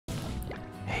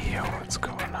what's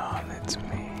going on? It's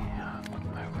me,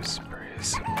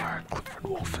 iWhisperASMR, Clifford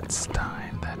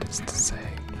Wolfenstein, that is to say,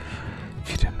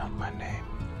 if you didn't know my name,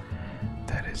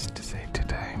 that is to say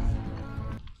today.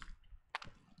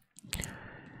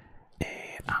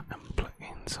 And I'm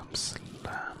playing some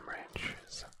Slime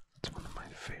Ranchers. It's one of my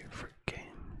favorite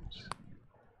games.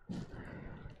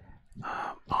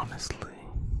 Honestly,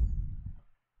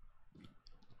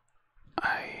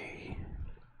 I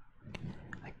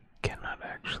cannot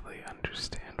actually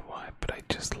understand why, but I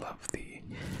just love the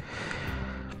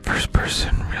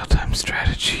first-person real-time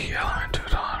strategy element to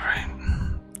it all, right?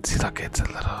 See, look, it's a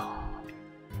little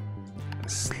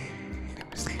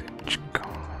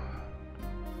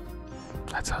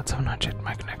That's how it's not yet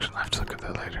my connection. I'll have to look at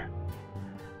that later.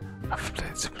 I've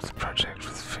updated the project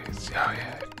with face. Oh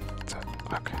yeah, it's up.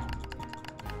 Okay.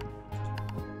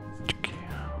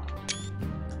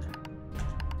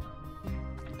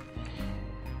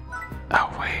 Oh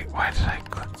wait, why did I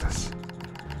click this?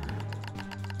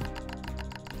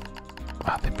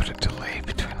 Wow, they put a delay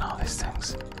between all these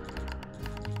things.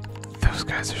 Those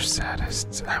guys are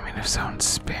sadists. I mean, if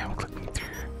someone's spam clicking through,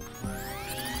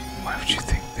 why would you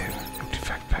think they would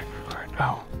defect back record?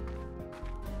 Oh.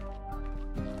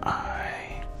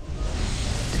 I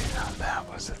didn't know that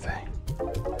was a thing.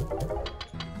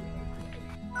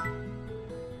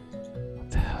 What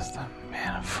the hell's the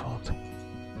manifold?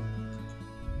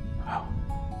 Oh.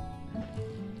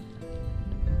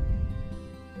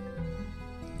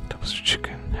 Doubles are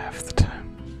chicken half the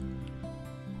time.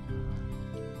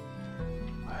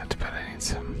 Well, I bet I need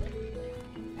some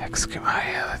hexagon. Oh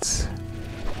yeah, let's.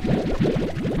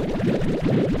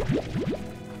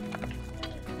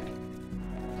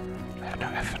 I have no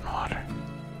effing water.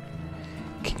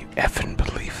 Can you effing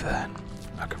believe that?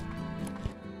 Okay.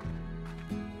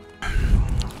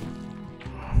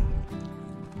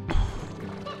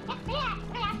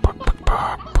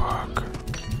 Bark.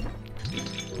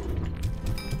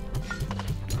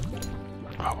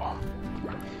 Oh well.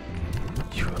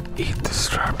 You will eat the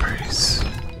strawberries,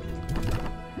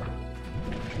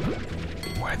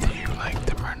 whether you like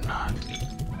them or not.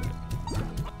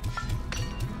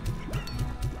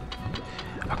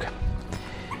 Okay.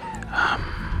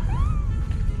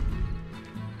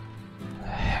 The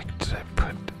heck did I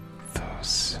put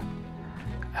those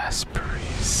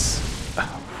aspirates?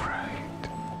 Oh, right.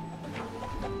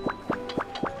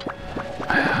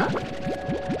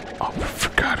 I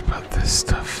forgot about this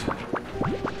stuff.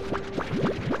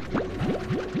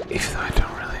 Even though I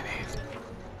don't really need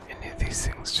any of these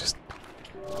things, just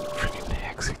freaking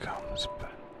hexacombs,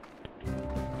 but.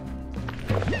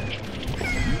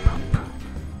 Boop.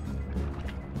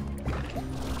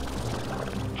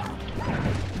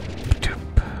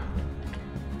 Doop.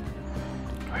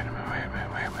 Wait a minute.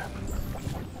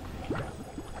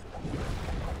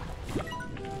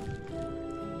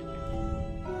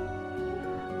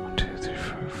 1, 2, 3,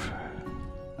 4, 5.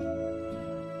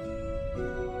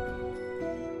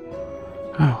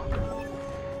 Oh,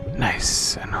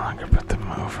 nice. I no longer put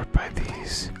them over by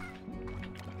these.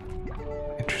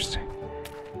 Interesting.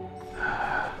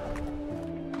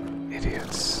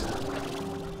 Idiots.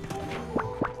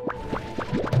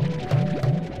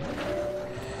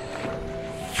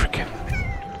 Freaking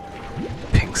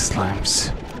pink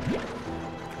slimes.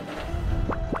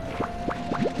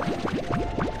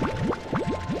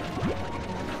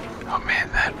 Oh man,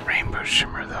 that rainbow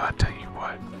shimmer though, I'll tell you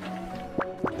what.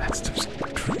 That stuff's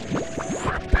trippy.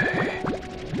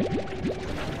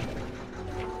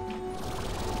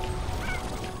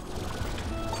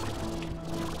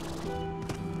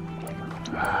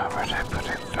 Where did I put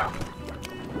it? Oh.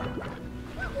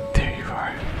 There you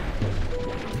are.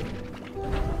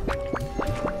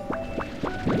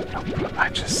 Nope, I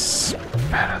just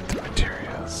spat out the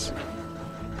materials.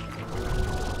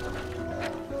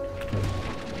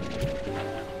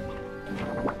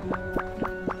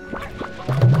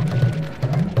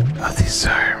 Oh, these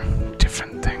are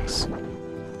different things.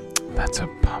 That's a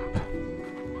pump.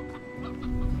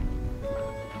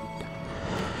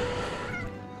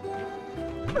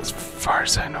 As far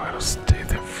as I know, it'll stay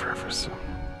there forever, so.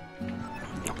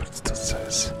 Oh, but it still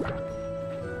says.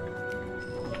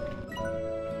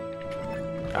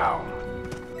 Oh.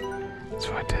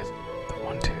 So I did the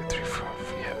 1, 2, 3, 4.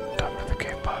 Yeah, top of the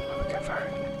cave, bottom of the cave, alright.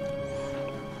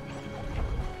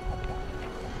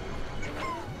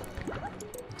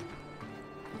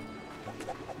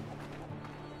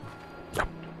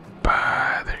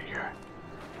 There you are.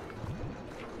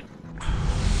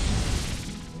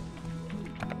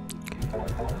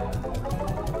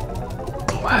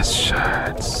 Glass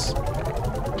shards.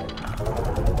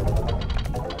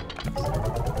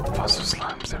 Fossil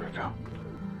slimes, there we go.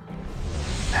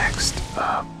 Next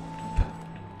up,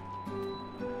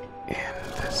 in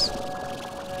this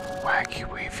wacky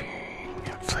waving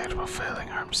inflatable flailing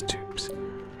arms tubes,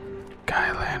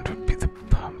 Skyland would be the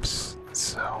pumps,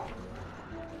 so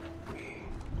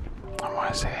I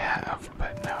want to say have,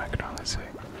 but now I can only say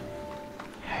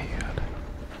had.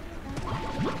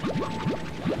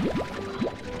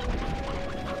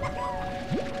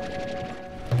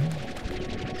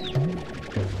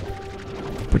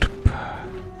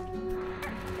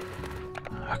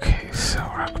 Okay, so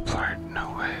rock plart,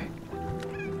 no way.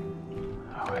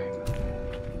 Oh wait,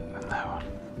 and that one.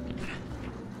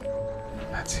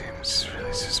 That seems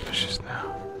really suspicious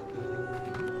now.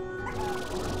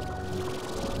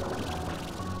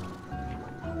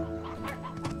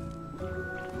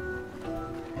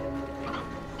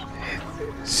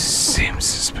 It seems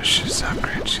suspicious, I'll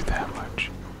grant you that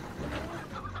much.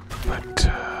 But,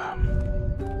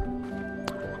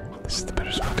 this is the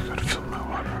better spot to go to fill my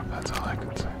water up, that's all I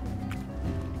can say.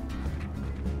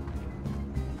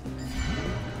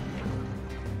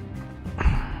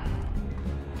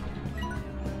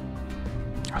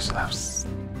 Oh, so that was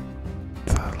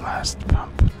the last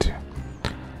pump, too.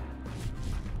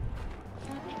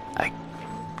 I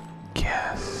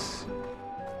guess.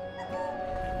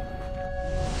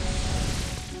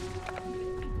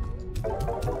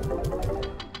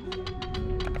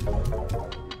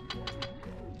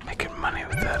 Making money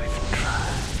without even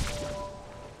trying.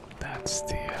 That's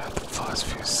the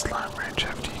philosophy of Slime Ranch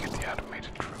after you get the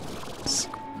automated robots.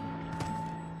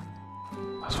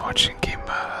 I was watching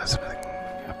something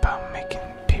about making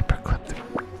paperclip.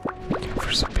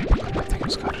 Universal paperclip, I think it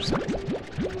was called or something.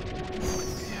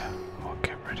 Yeah, we'll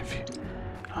get rid of you.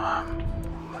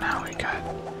 Now we got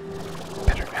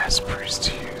better aspirates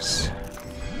to use.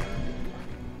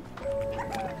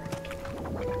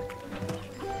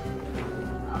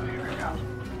 Oh, here we go.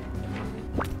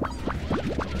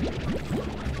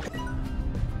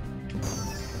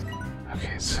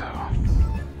 Okay, so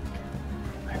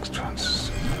next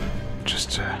one's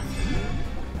just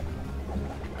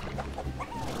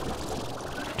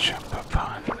jump up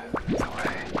on the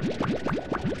way.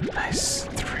 Nice,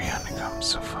 3 honeycombs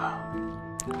so far.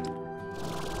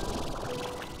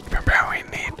 Remember how we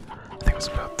need? I think it's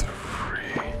about 3.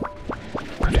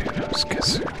 But who knows?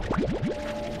 Guess who?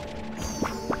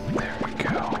 There we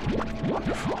go.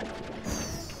 Wonderful.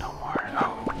 No more.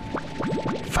 Oh,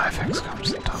 5x comes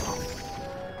in total.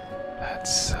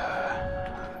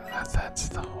 That's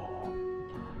the whole.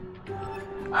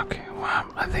 Okay, well,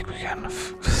 I think we got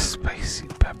enough spicy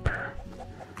pepper.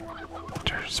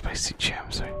 Or spicy jam,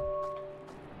 sorry.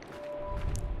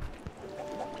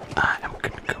 I am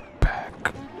gonna go back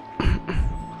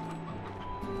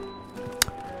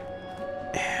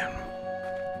and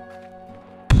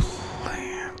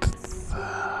plant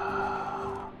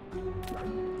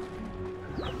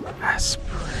the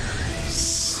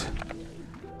aspirates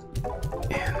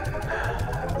in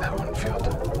that one field.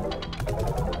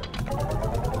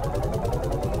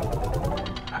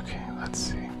 Okay, let's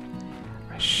see.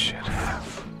 I should have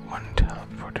one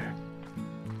teleporter.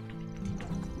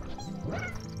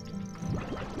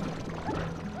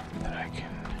 That I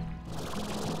can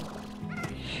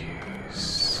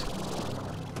use.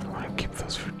 I want to keep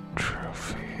those for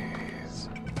trophies.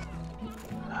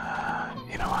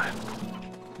 You know what?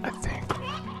 I think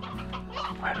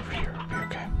right over here would be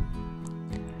okay.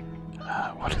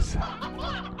 What is that?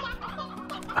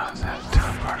 Oh, is that a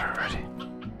teleporter already?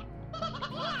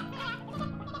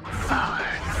 Oh, I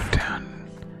wrote down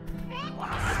one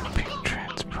of my pink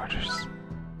transporters.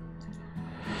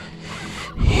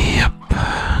 Yep,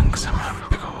 because I'm a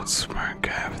big old smart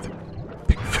guy with a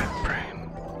big fat brain.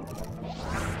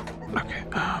 Okay,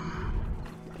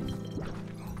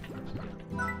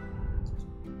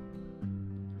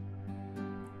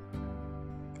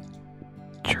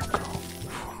 Jerko.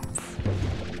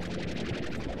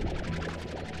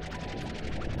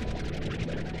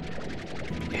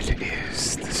 It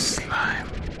is the slime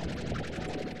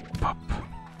pop.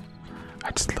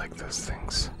 I just like those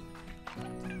things.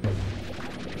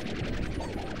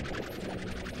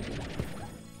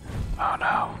 Oh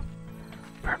no,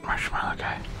 burnt marshmallow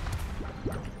guy.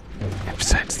 And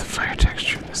besides, the fire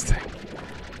texture of this thing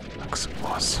looks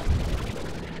awesome.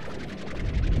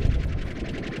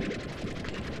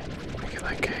 Make it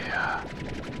like a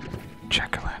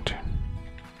jack-o'-lantern.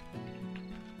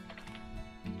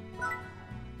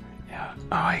 Yeah.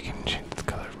 Oh, I can change the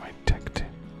color of my tech too.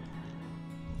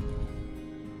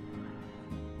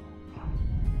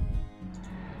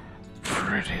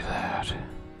 Pretty loud.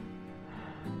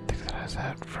 I think that has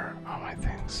that for all my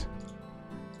things.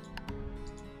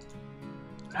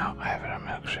 No, I have it on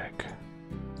milkshake.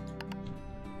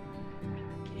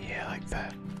 like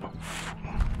that. Oof.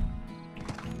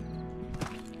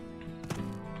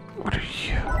 What are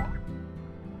you?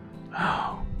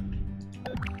 Oh.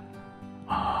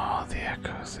 Oh, the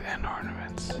echoes and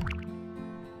ornaments.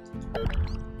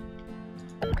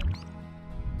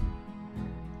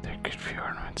 There could be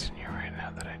ornaments in here right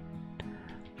now that I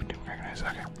didn't recognize.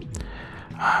 Okay.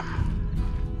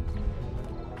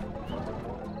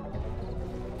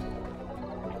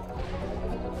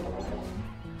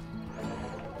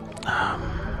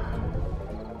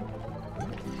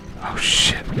 Oh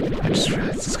shit. I just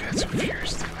realized this guy's a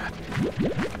furious thing, man.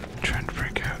 Trying to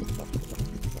break out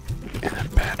in a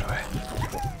bad way.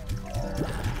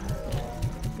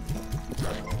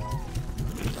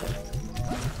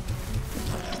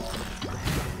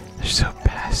 They're so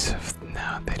passive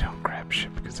now, they don't grab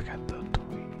shit because they got little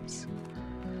toys.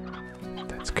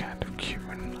 That's kind of cute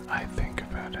when I think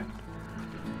about it.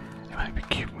 It might be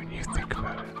cute when you think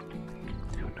about it.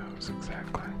 Who knows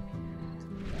exactly?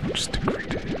 We'll just agree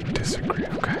to disagree,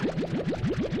 okay?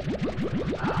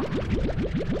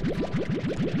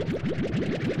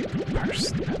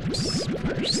 Parsnips,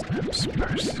 parsnips,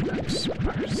 parsnips,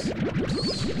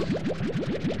 parsnips.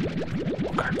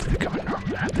 What cards do they come in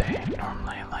normally? Are they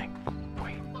normally like,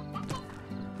 wait.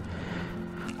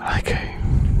 Like a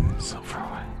silver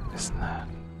one, isn't that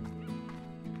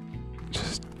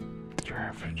just your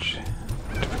average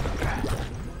typical guy?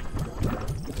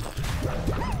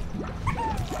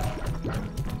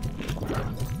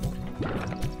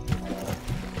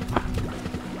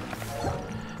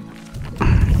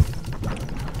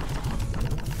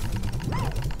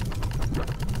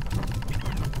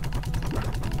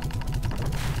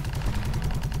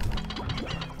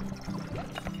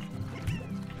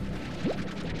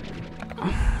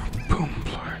 Boom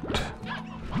blurt.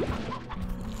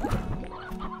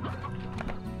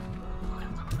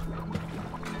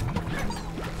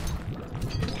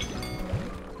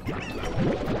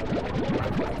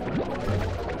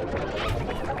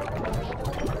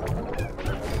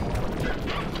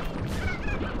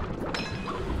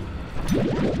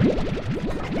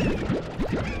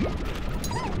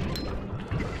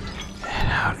 And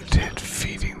how did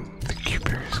feeding the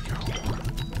cubeberries go?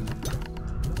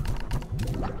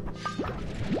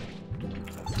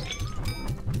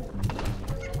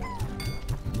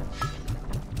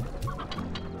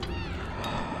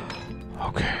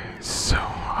 Okay, so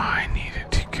I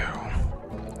needed to go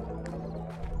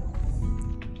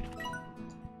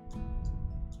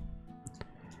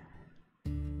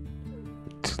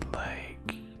to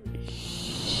like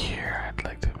here. I'd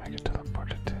like to make it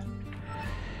teleported to.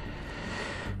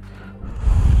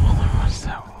 Well, there was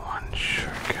that one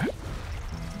shortcut.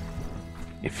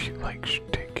 If you like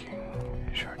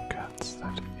taking shortcuts,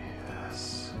 that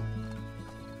is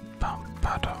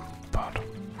bottom.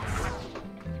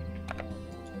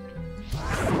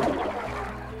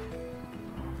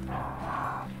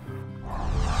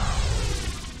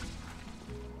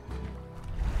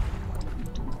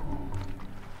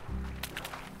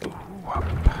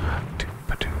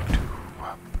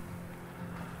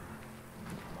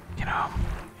 You know,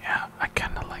 yeah, I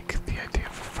kinda like the idea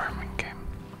of a farming game.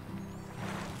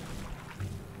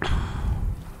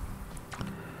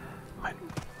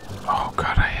 Oh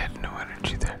god, I had no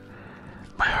energy there.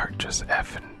 My heart just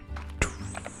effing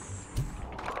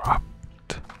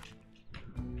dropped.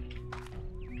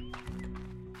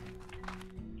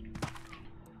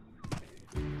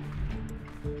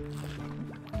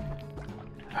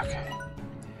 Okay.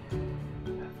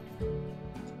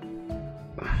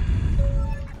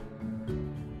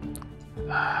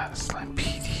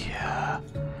 Slimepedia,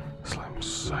 slime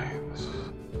science,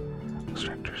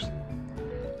 extractors,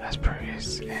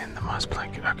 raspberries, and the moss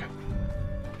blanket. Okay.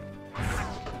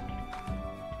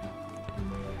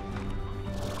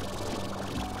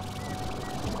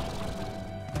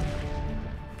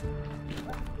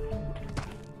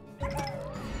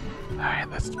 Alright,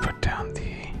 let's put down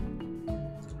the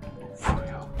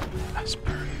foil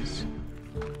raspberries.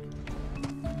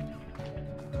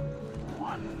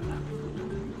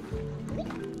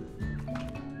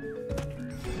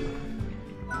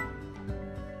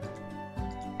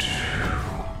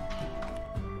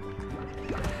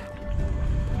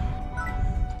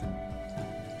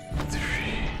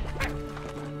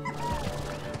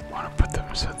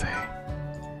 So they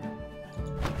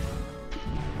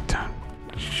don't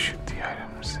shoot the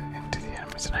items into the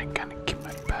enemies, and I kind of keep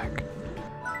my back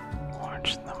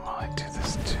watching them while I do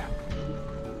this too.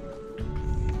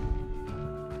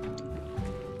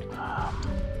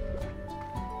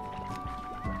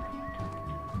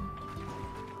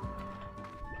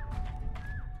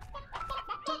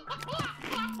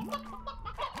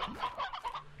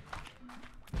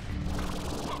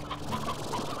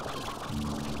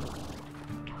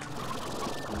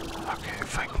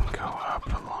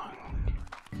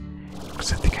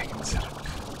 Instead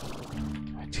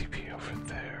of my TP over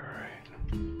there, right?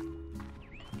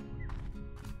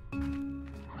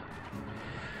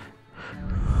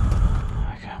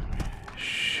 Like I'm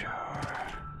sure.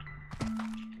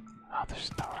 Oh,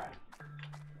 there's nowhere.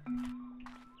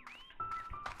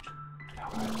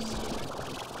 Nowhere's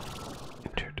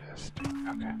interesting.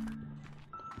 Okay.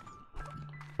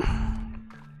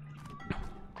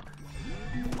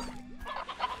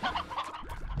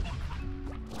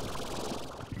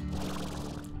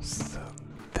 So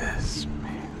this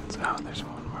means, oh, there's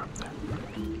one more up there.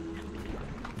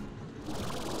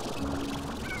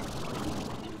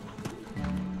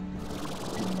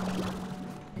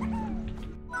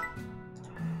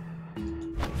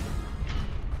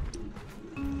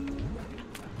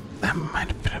 That might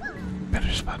have been a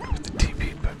better spot with the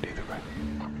TP, but either way.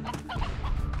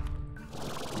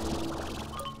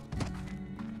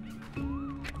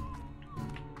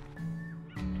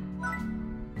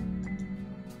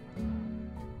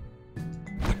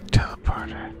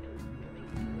 Teleporter.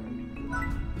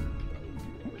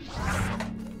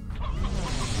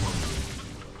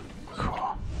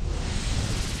 Cool.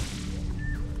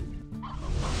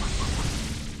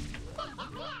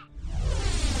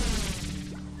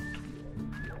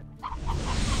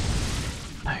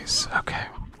 Nice, okay.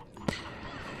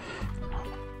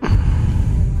 I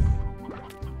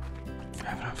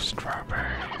have enough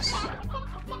strawberries.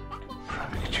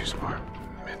 Probably could use more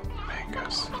mint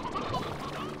mangoes.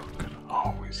 Could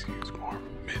always use more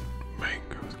mint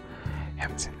mangoes.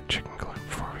 Haven't seen the chicken glue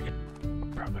before. We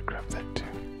could probably grab that too.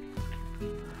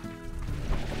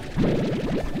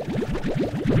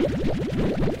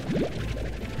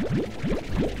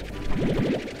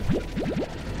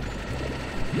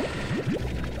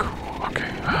 Cool,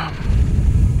 okay,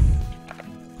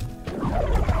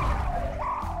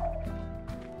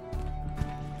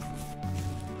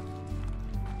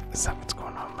 is that what's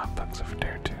going on? My bug's over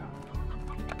there too.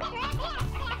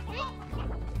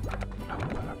 No,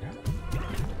 but okay.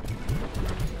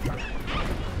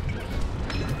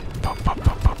 Pop, pop,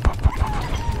 pop, pop, pop, pop, pop.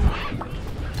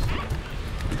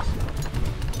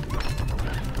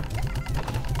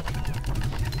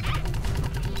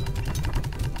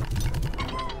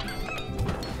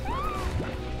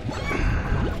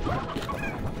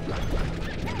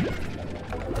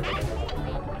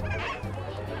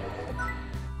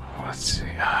 Let's see,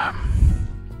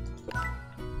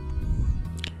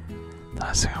 the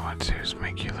last thing I want to do is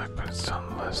make you look, but it's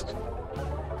on the list.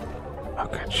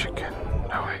 Okay, chicken.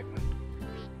 No, wait.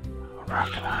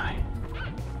 Rock and honey.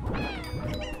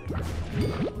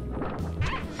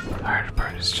 The hard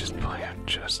part is just pulling out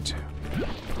just two.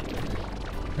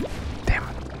 Damn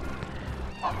it.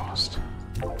 Almost.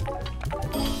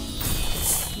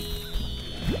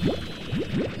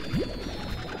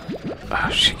 Oh,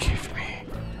 she gave me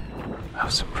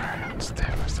some browns.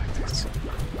 There was like this.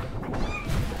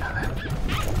 And then,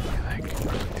 like,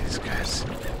 these guys.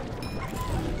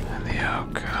 And the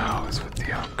oak. Oh, it's with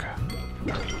the oak.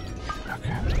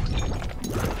 Okay.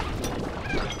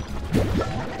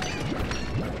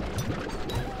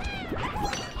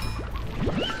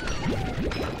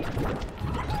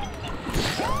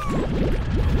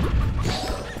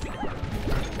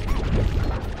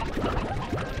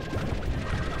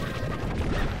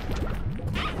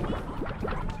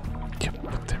 Yep,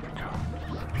 there we go.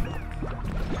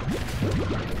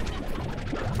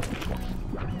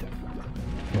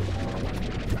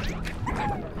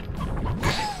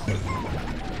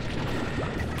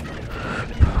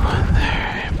 Put one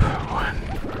there, put one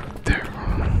there.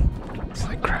 It's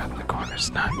like crap in the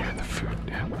corners, not near the food.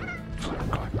 Yeah, floor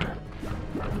collector.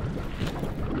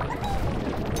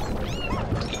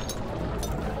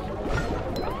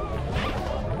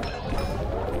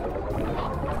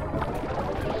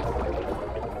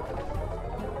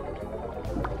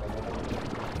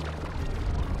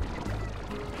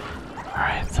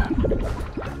 Alright then.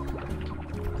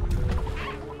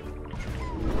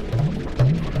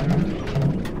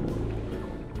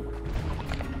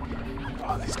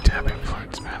 All these tapping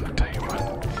floors, man, I'll tell you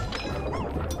what.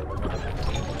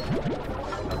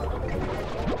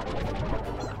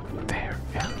 They're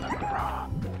in the wrong.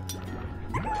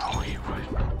 Oh, he would.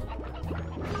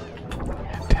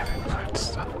 Yeah, tapping floors,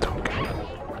 don't get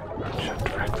shoved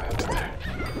directly into there.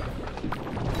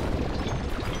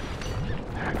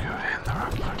 There we go, and the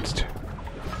rock parts too.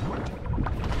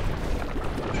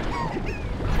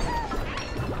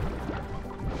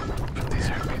 Put these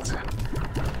heartbeats in.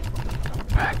 Go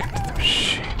back into the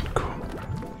machine. Cool.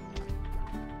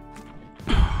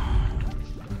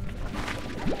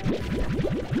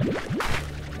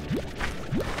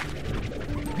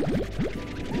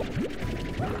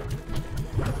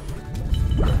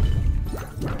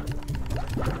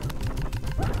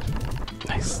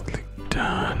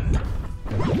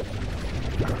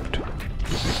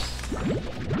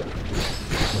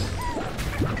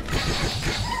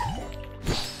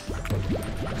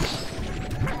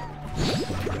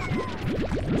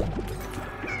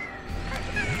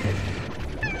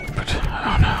 But,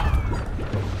 oh no.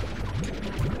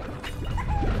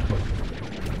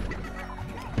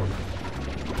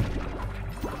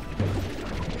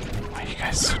 Why are you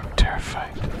guys so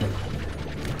terrified?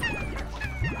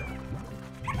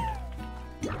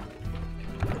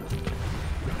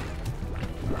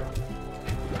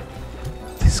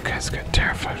 These guys got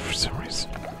terrified for some reason.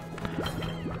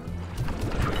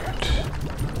 Weird.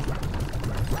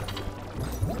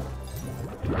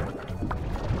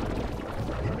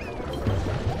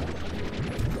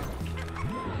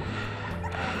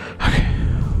 Okay.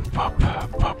 Pop,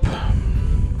 pop.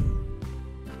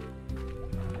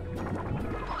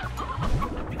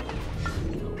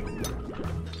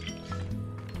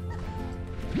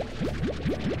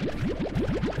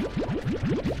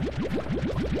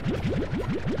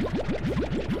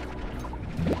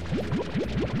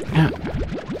 Yeah.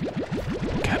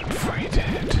 Got it before you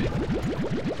did.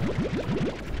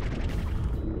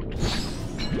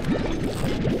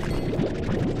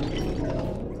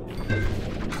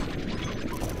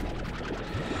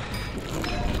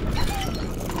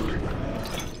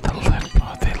 The lead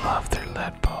ball, they love their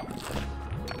lead ball.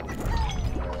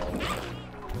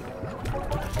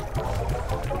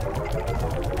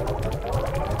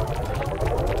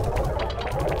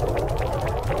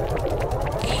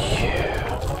 Yeah.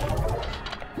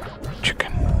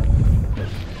 Chicken.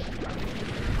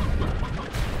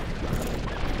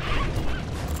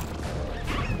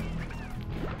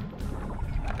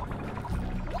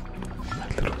 My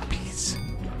little piece.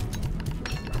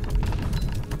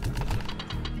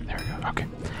 There we go. Okay.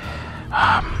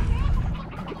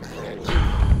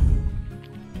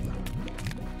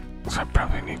 So I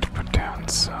probably need to put down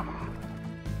some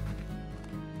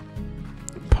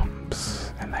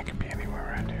pumps, and that could be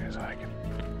anywhere around here, so I can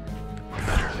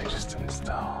literally just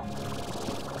install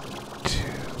 2,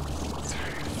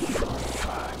 3, 4,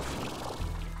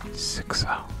 5, 6.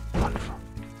 Oh, wonderful.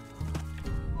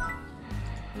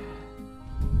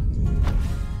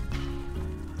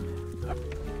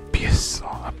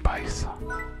 A bicycle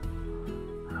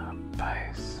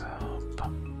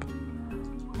pump.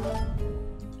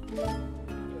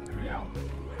 There we go.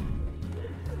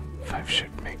 5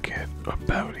 should make it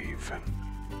about even.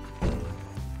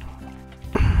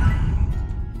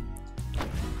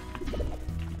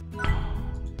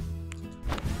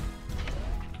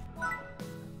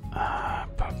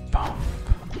 Pump.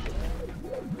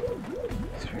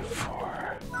 3,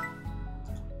 4,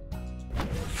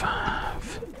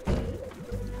 5.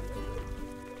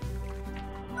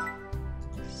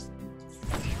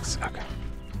 6. Okay.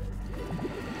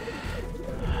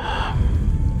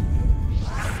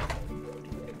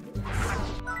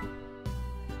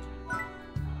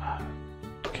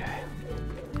 Okay.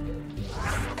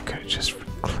 Could have just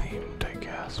reclaimed, I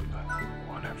guess, but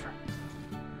whatever.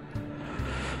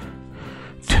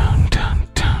 Dun dun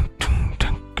dun dun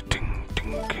dun ding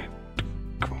ding ding.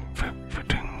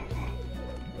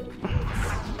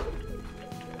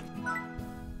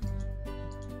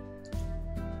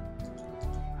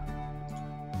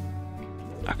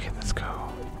 Okay, let's go.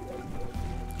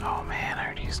 Oh man, I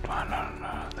already used one. No.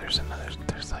 There's another.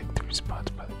 There's like 3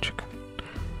 spots by the chicken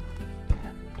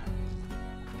pen.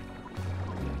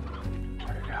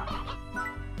 There we go.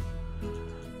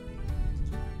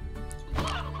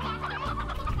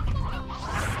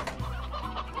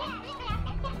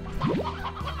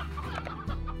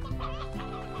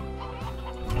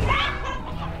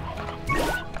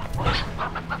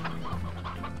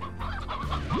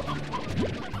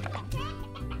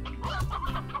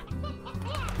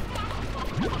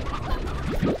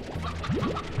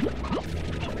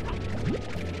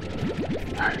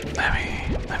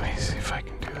 Alright, let me see if I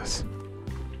can do this.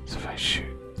 So if I shoot.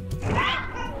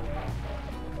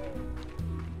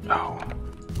 Oh.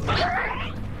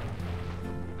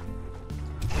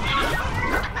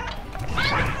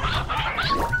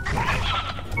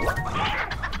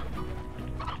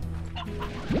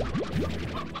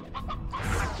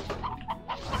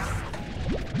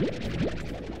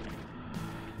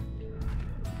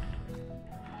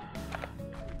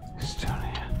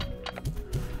 Estonia.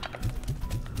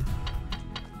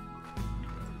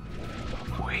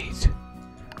 Wait.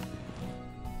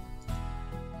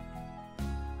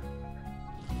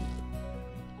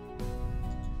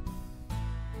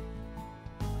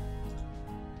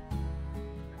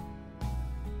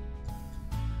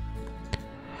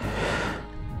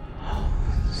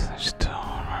 There's still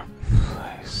one more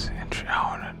place. Entry.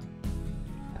 Oh, another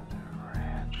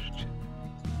ranch.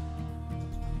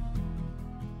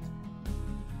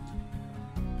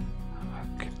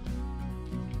 Okay.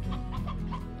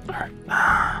 Alright.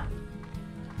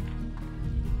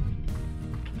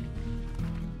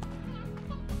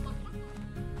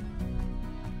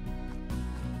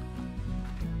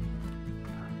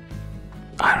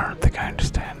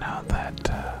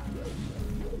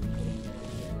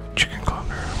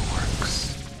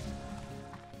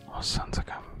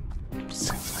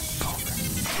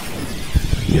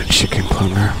 your chicken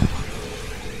cloner.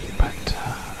 But,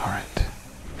 alright.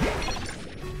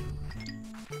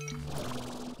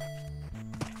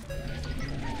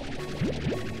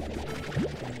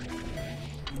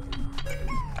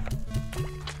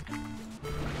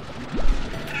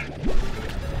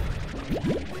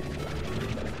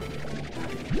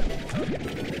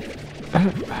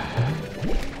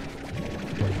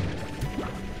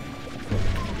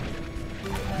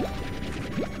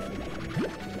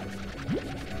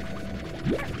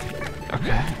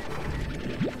 Okay.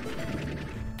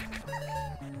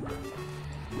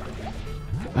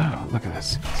 Oh, look at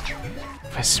this.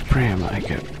 If I spray him, I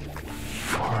get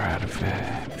 4 out of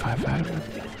it. 5 out of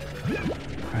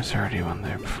it? There's already one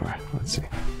there before. Let's see.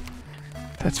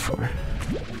 That's 4.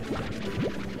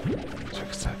 So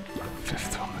because that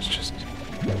 5th one was just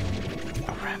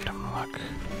a random luck.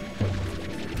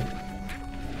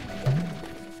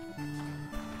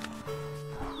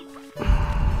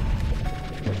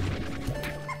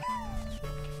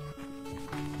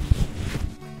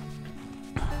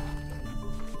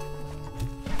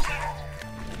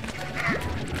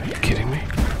 Are you kidding me?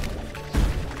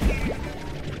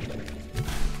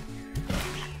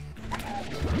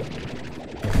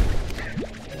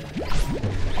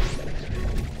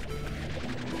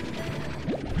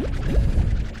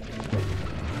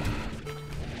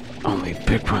 Only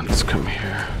big ones come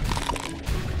here.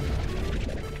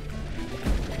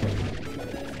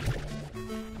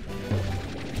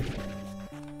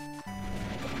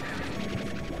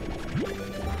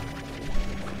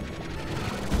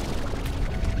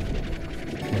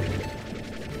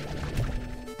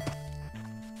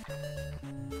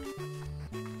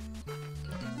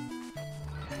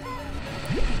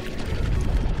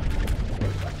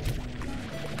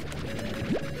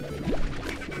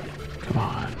 Come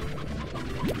on.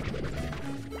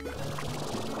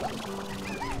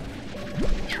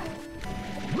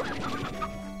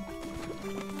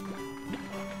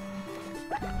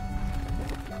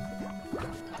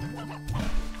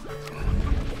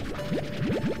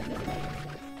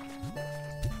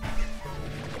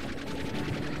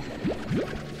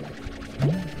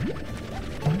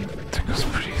 That goes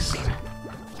pretty easily.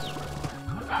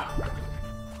 Oh.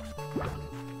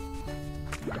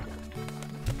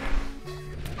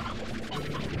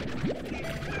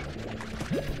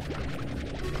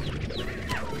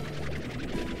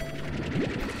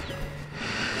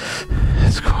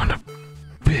 It's going a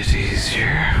bit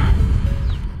easier.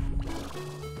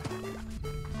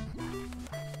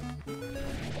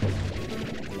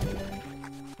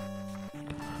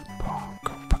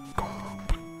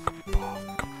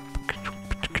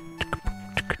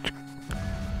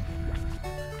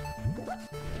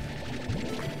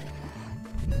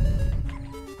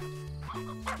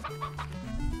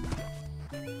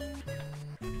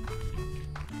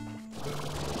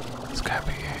 There's gotta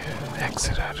be an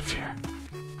exit out of here.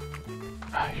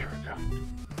 Ah, here we go.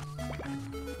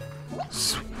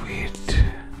 Sweet.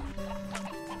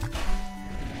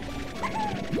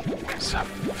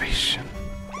 Salvation.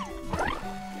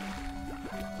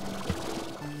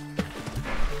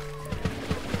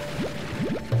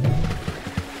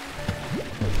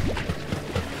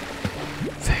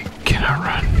 They cannot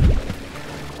run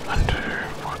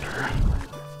underwater.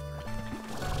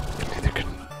 Neither can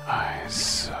I,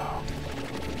 so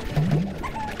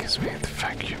that gives me the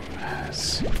vacuum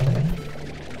as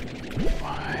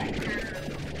my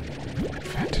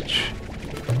advantage.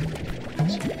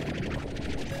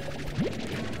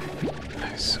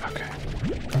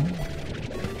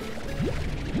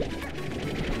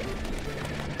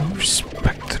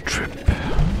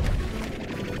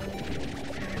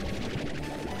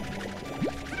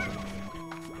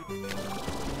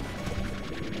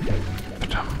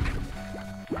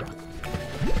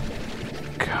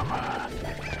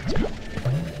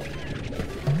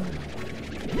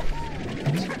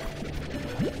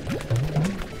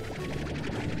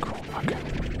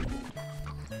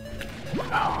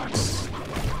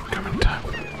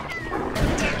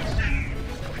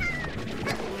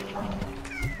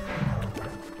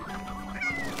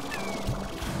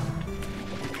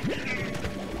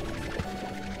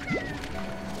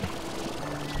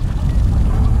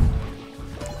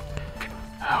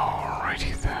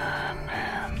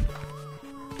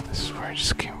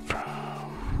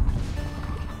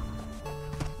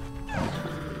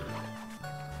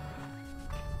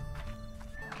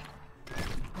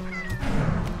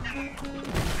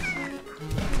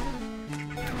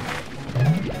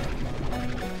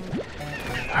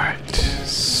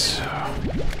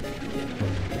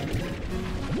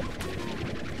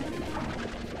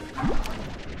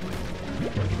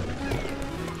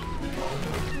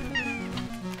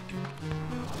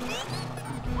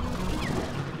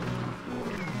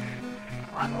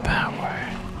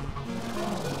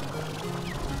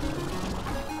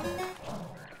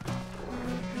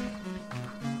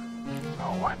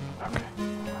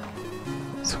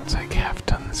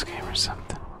 this game or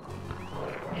something.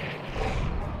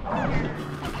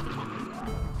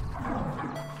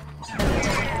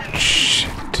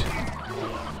 Shit.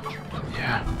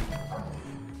 Yeah.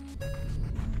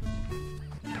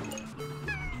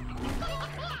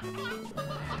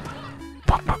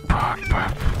 Pop, pop, pop,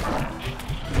 pop.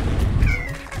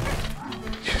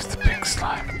 Use the big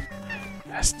slime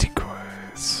as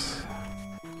decoys.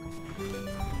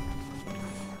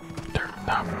 They're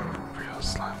not real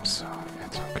slime, so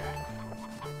it's okay.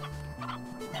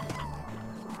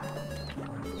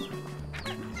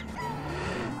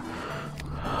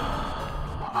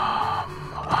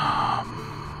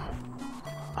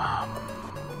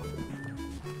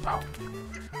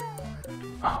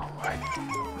 Oh, I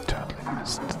totally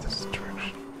missed this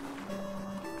direction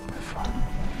before.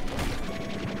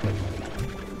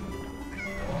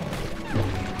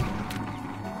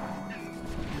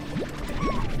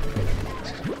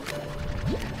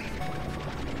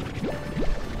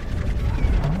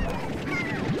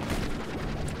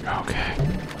 Okay.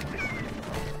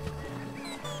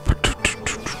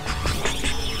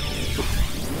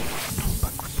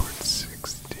 Bug report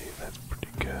 60, that's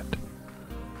pretty good.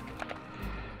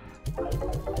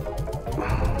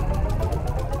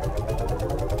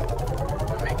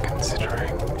 I mean,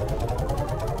 considering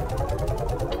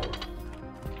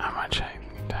how much I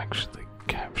actually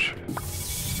captured.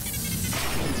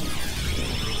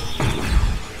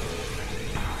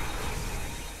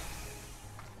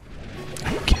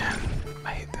 Again, I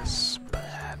hate this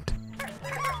bad.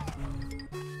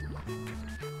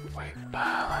 Wait,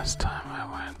 last time I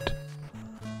went.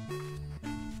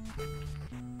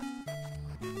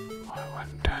 I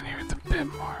went down here with a bit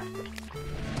more.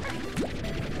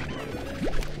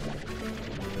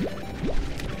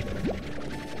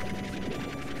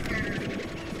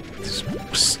 These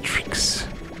streaks.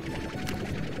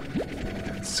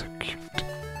 That's so cute.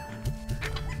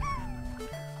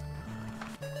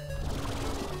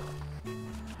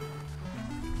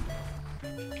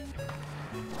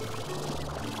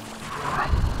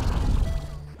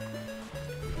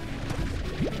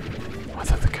 I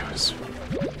thought the guy was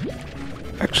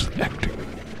actually acting.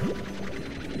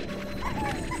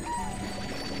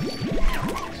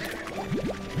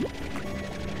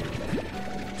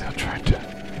 They'll try to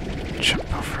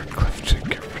jump over a cliff to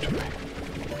get rid of me.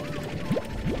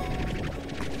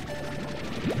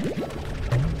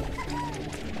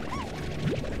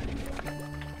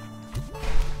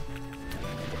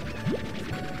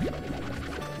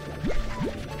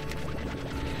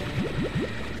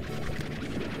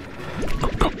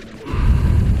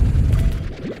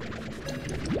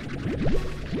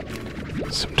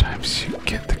 Sometimes you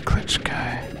get the glitch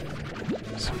guy,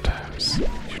 sometimes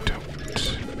you don't.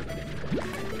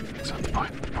 So the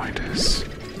point is,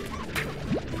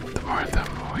 the more of them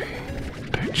we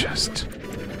digest,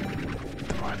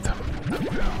 the more of them that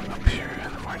will appear,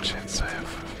 and the more chance I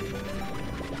have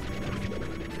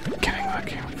of getting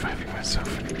lucky and finding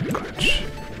myself in a glitch.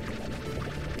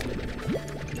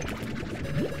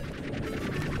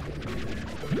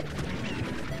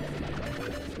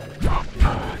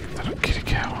 Little kitty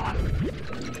cat one.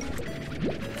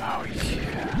 Oh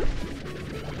yeah.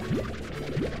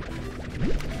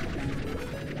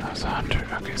 That was a hunter.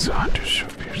 Okay, so hunters show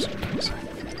up here sometimes.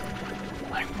 I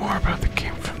like more about the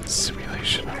game from the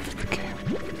simulation of the game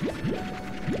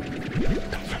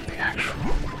than from the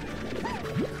actual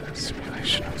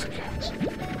simulation of the games.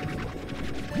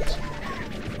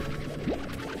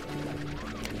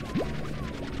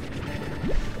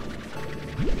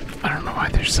 I don't know why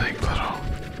there's like little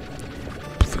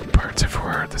blue parts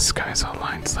everywhere. The sky's all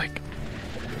lines. Like,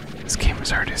 this game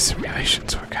is already a simulation,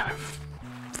 so it kind of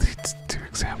leads to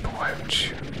example. Why would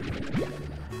you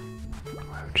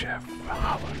have a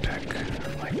holodeck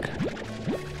like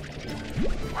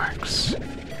marks?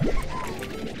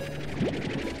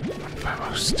 By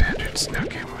most standards, no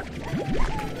game would find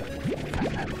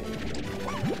that.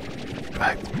 I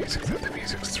like the music, though. The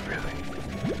music's really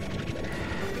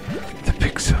the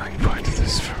big selling point of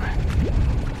this for me.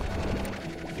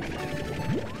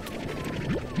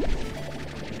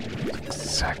 It's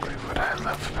exactly what I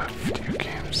love about video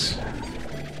games.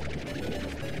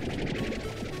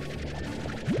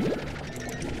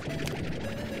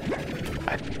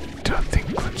 I don't think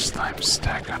glitch slimes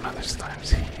stack on other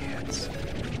slimes he hits.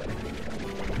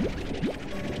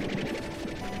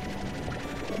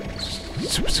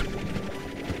 Zoop, zoop.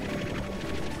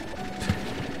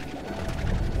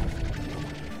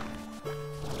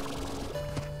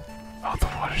 Oh, the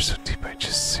water's so deep I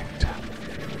just sink down.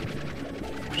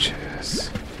 Which is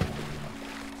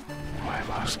why I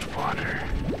lost water.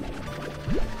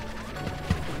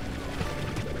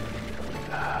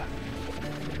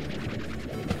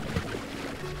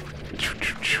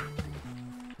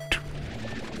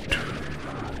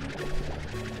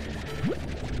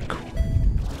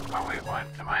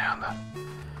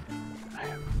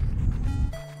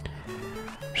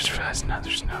 realize now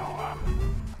there's no,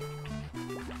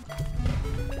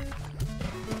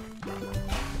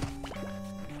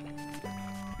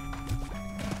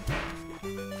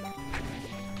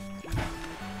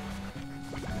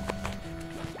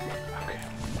 okay.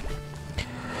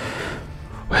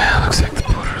 Well, looks like the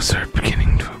portals are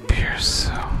beginning to appear,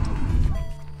 so...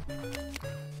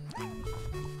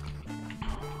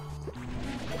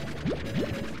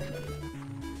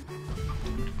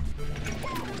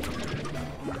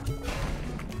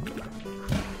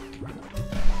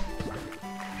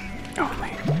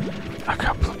 Only a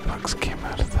couple of bugs came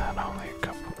out of that, only a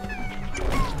couple.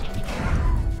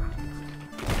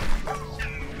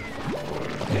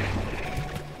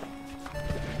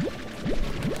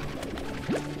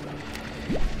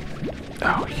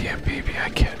 Oh yeah, baby, I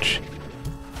catch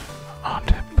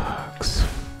haunted bugs.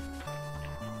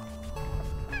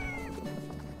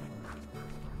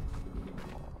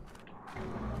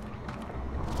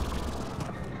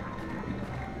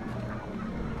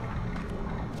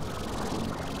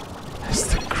 Has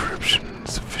the corruption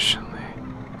sufficiently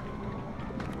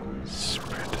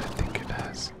spread? I think it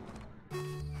has.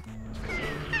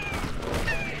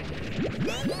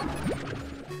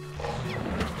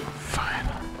 Fine.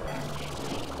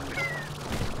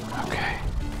 Okay.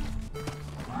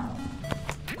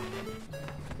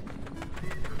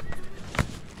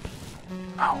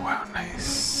 Oh wow,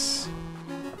 nice.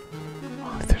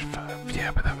 Only 35.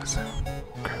 Yeah, but that was a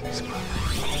crappy spot.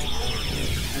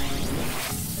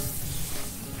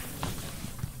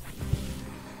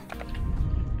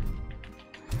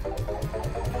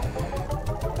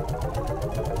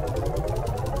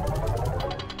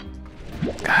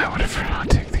 Whatever, I'll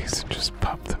take these and just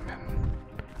pop them in.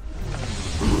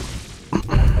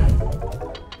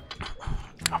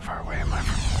 How far away am I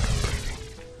from completing?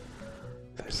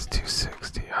 There's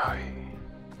 260. Oh,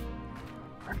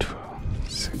 or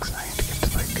 206. I need to get to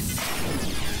like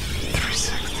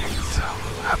 360. So,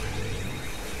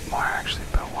 more actually,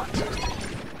 about 160.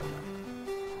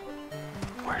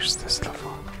 Where's this level?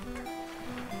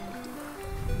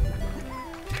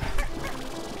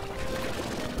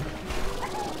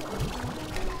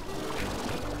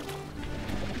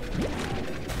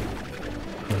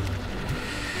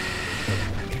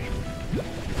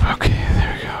 Okay,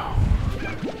 there we go.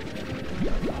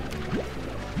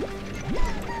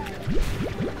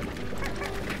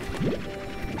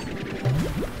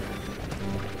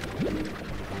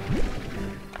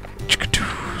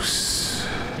 Chickadoos.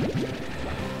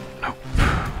 Nope.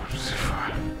 Too far.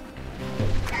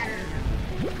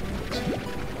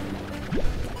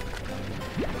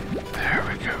 There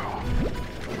we go.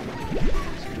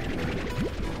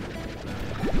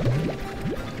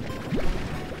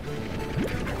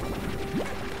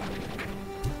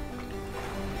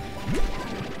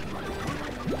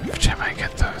 Every time I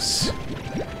get those,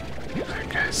 other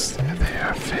guys, they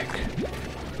are fake.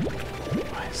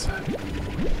 Why is that?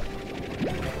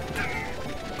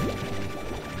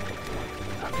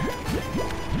 Okay.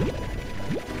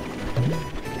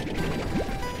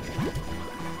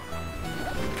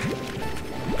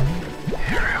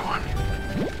 Area one.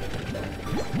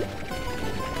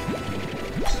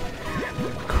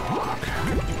 Cool, okay.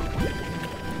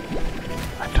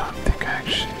 I don't think I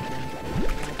actually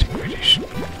take radiation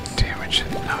damage.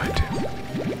 No, I do.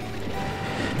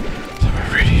 Some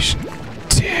radiation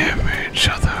damage,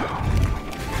 although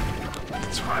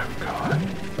that's what I would call it.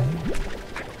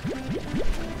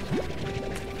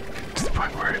 To the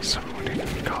point where someone would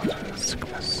even call it a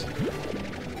sickness.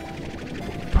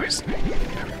 Poisoning.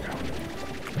 There we go.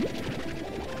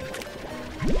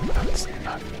 That's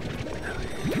not really.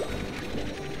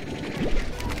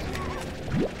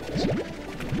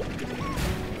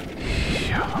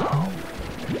 Yo.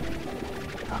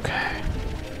 Okay.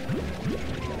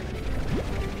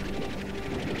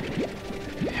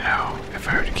 You know, if I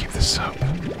were to keep this up,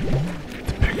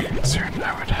 the bigger concern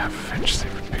I would have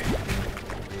eventually would be,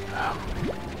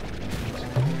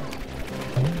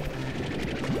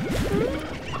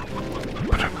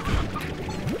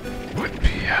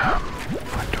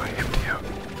 when do I empty out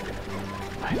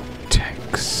my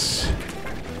tanks?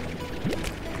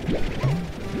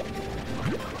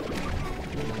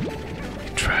 He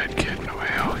tried getting away.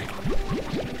 Oh, he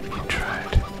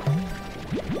tried.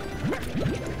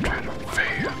 Tried to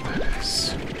fail, that is.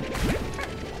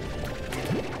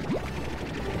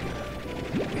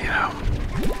 You know,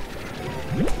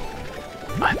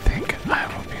 I think I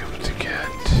will be able to get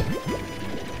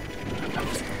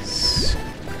enough of these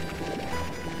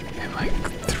in like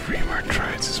 3 more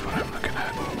tries is what I'm looking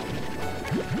at.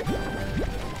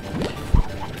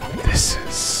 This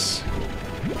is...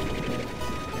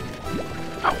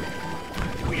 Oh,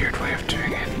 weird way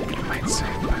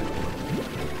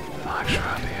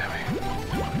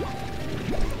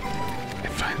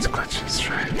That's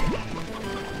right.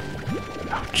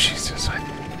 Oh Jesus, I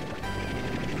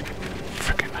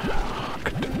freaking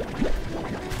hooked.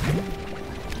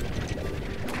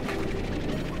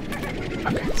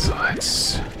 Okay, so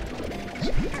let's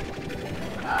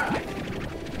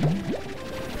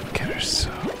get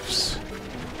ourselves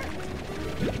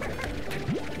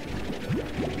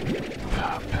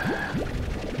pop in.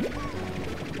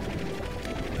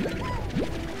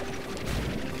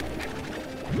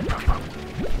 Pop, pop.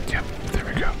 Yep, there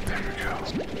we go, there we go.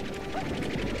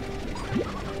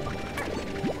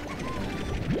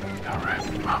 Alright,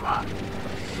 mama.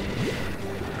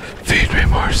 Feed me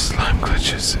more slime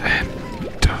glitches and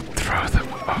don't throw them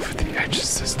over the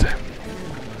edges this time.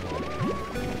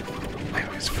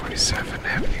 Anyways, 47,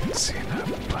 haven't even seen a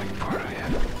blank portal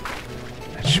yet.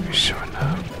 That should be showing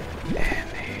up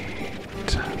any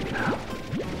time now.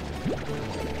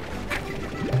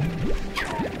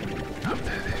 Oh,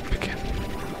 there they begin.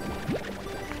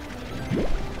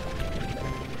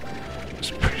 I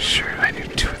was pretty sure I knew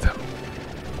 2 of them.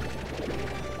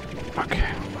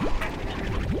 Okay.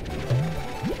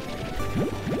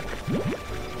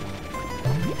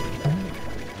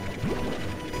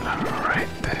 Alright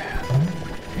then.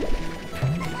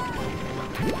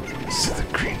 So the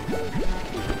green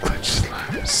glitch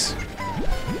slimes.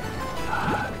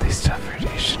 They still have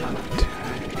radiation on them too.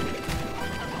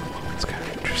 It's kind of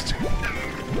interesting.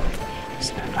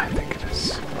 Isn't it? I think it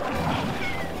is.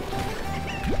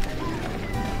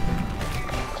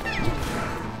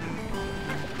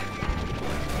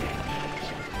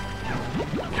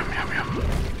 Yum yum yum.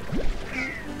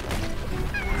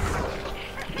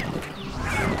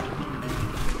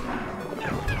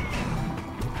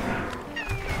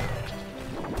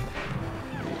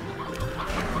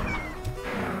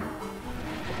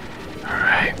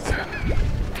 Alright then.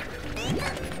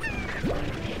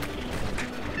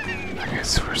 Okay,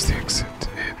 so where's the exit?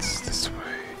 It's this way.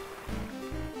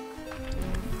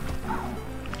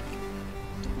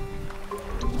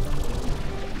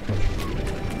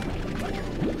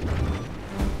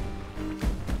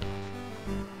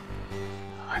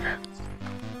 I got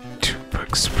 2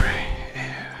 bug spray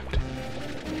and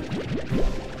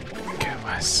get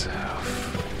myself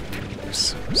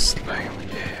some slime,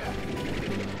 yeah.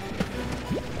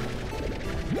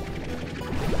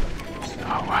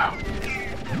 Oh wow.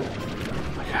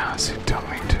 I honestly don't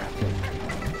mean to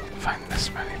find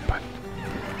this many, but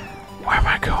where am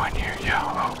I going here? Yo,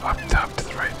 oh, up to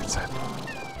the right, it said.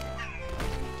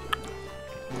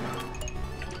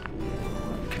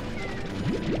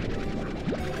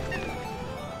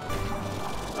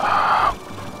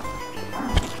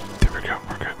 There we go,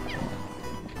 we're good.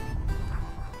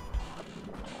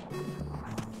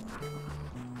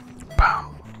 Bam,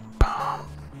 bam,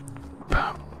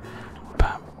 bam,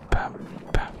 bam, bam,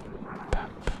 bam, bam.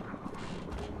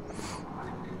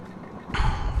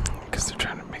 Because they're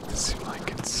trying to make this seem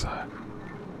like it's a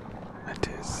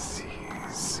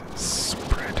disease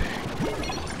spreading.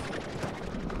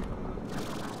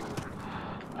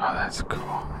 Oh, that's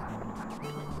cool.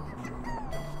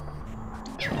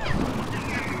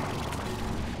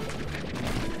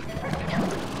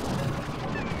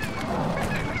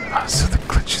 So the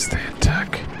glitches they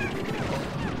attack,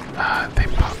 they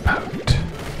pop out.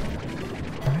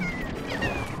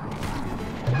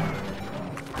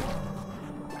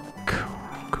 Cool,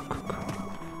 cool, cool, cool.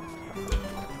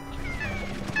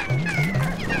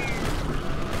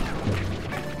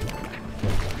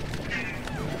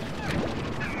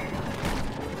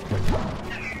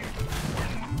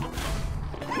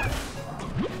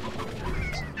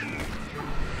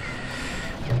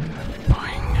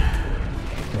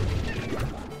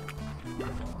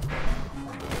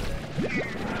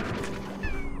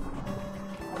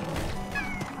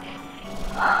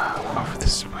 Over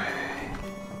this way.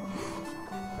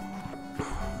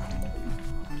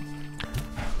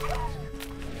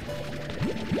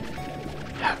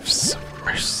 Have some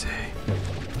mercy.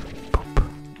 Boop.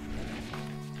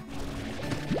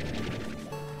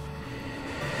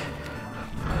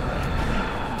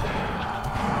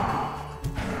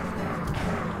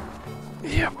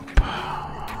 Yep.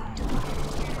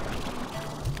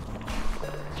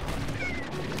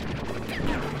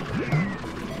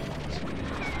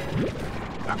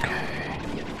 Okay.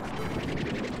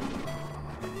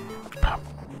 Pop,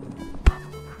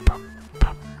 pop, pop,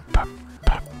 pop, pop,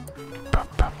 pop, pop,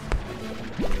 pop.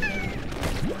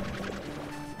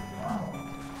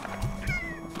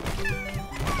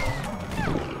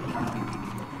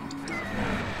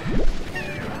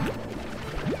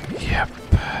 Yep.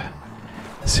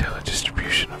 The sale and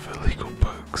distribution of illegal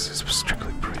bugs is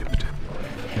strictly prohibited.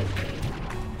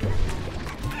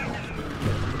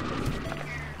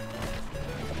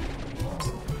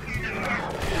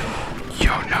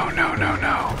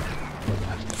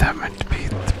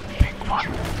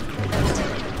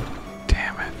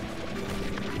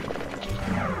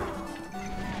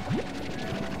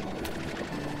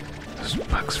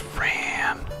 bugs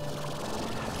ran.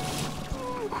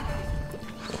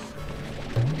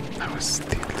 That was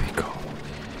the illegal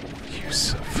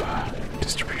use of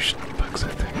distribution of bugs, I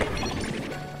think.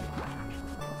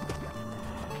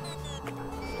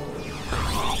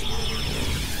 Cool.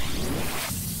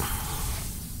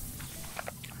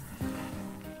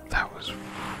 That was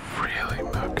really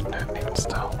milking it even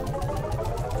still.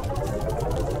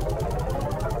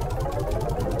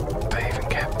 Did I even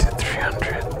get to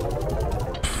 300?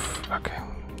 Okay,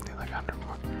 need like 100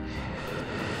 more.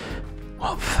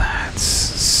 Well, that's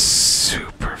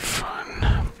super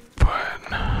fun, but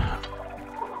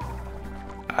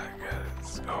I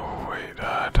guess. Oh wait,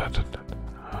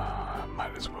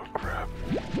 might as well grab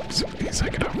some of these. I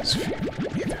could always feed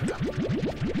either of them.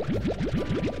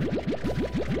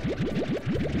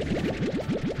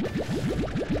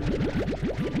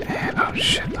 And oh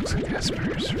shit, looks like the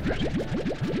aspirators are ready.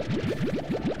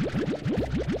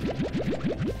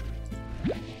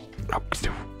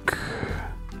 Okey-doke.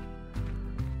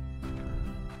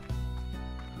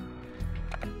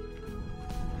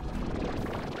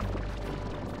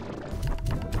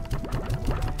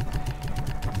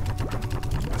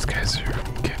 These guys are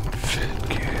getting fed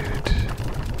good.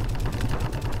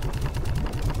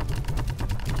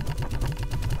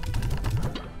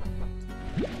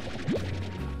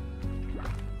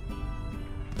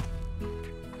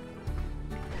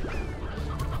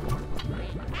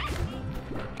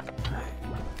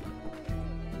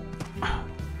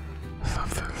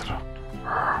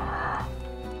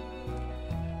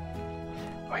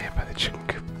 Oh yeah, by the chicken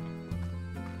coop.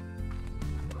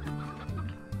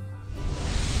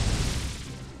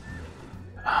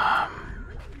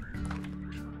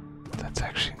 That's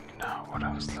actually not what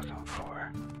I was looking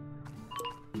for.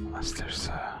 Unless there's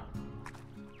I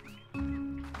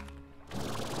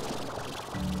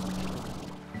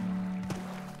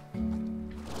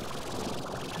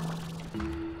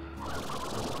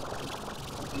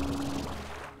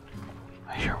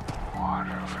hear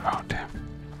water over. Oh damn.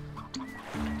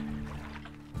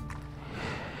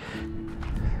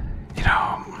 You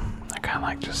know, I kinda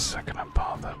like just sucking up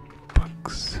all the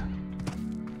books.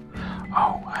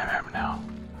 Oh, I remember now.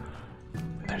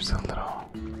 There's a little.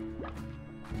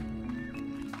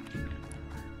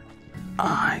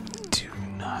 I do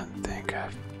not think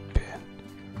I've been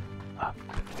up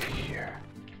here.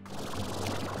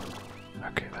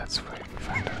 Okay, let's wait and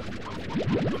find out.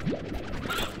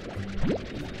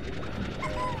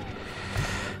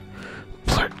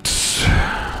 Plurts.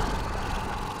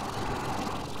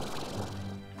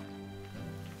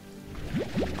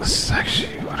 This is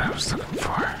actually what I was looking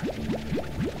for.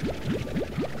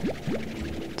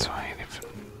 So I ain't even.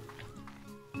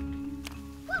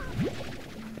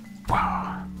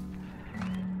 Wow.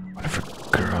 What if a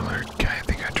girl or a guy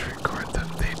think I'd record them?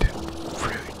 They did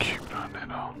really cute on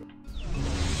it all.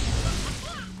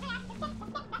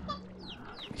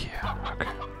 Yeah, okay.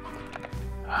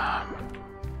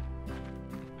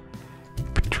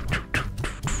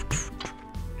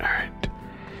 Alright.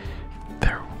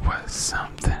 There was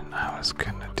something I was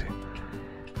gonna do,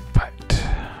 but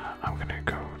I'm gonna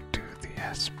go do the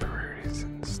aspirators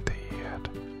instead.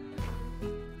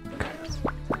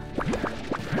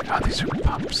 Oh, these are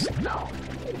pups. No.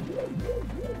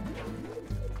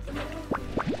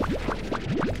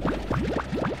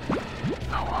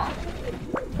 Oh well.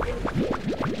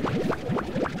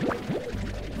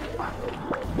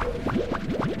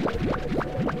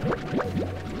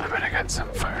 I mean, I got some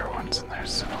fire ones in there,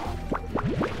 so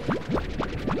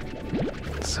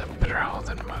it's a better haul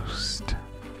than most.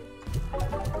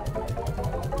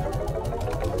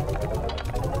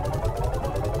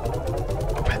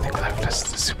 Oh, I think left us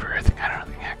the super rare thing. I don't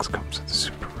think Hex comes with the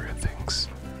super rare things.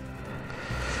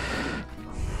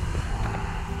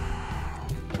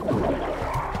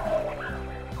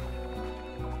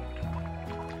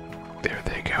 There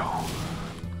they go.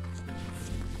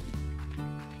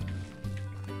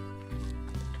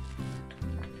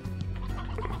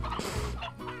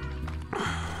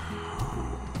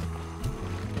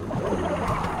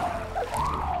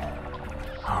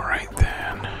 Alright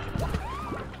then.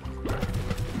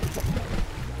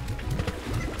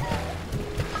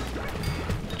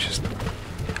 Just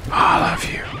all of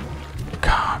you,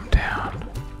 calm down.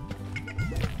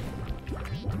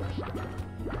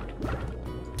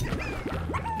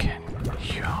 Can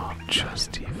y'all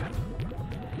just even?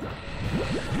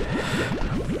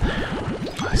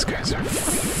 These guys are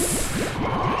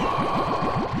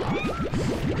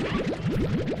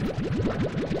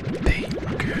they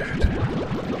eat good.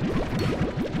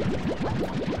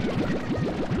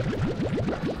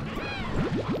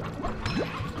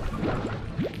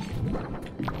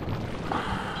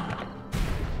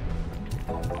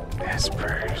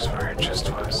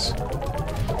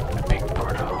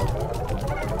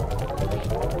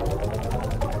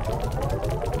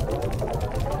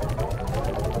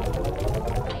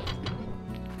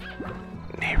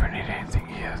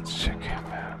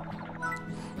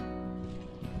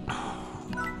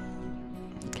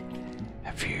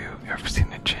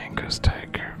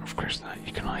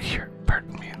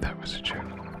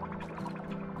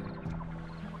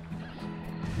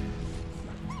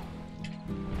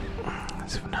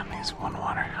 7 honeys, 1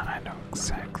 water. I know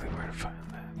exactly where to find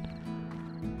that.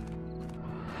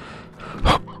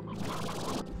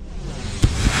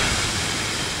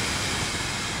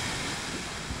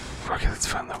 Okay, let's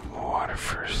find the water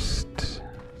first.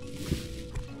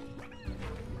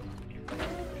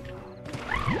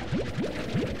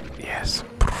 Yes,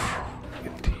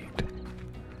 indeed.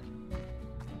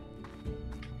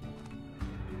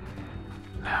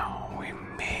 Now we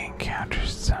may encounter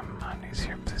some honeys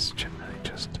here, but this is generally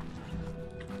just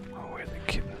where the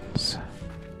kittens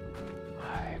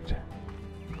hide.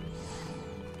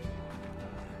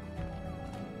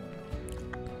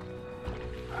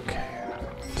 Okay,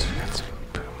 so we got some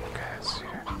boom guys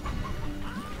here,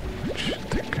 which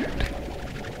they're good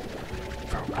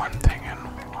for one thing and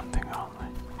one thing only.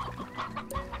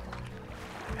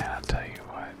 And I'll tell you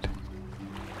what,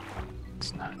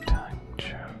 it's not telling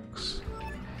jokes.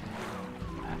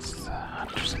 That's the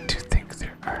hunters. I do think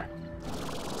there are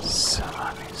some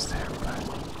honeys there, but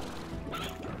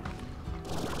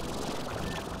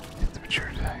the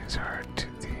majority of honeys are to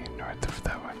the north of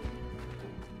that way.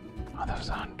 Oh, that was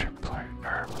a hunter player,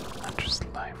 or hunter's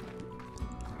lime.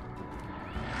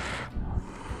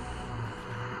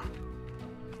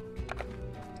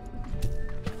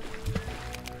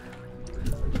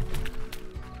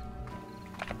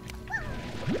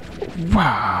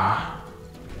 Wow.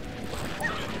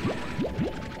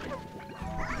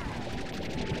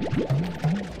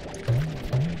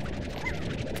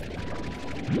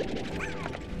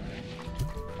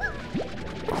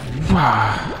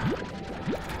 Wow.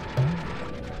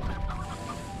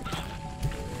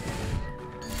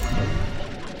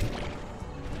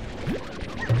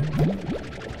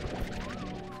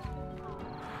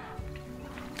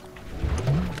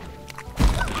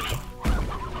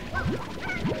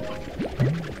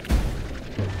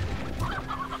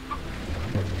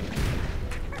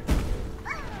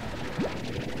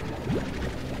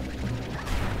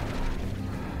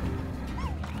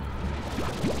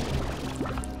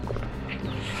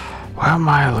 Wow,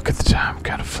 Maya, look at the time.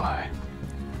 Gotta fly.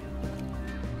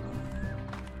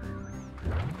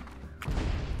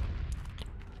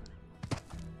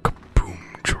 Kaboom,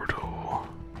 Jordo.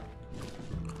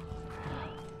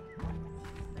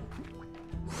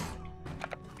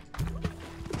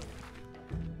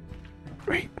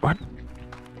 Wait, what?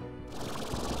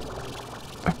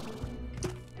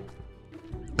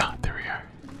 Ah, there we are.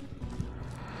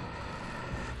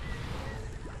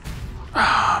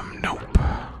 Nope.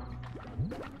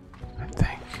 I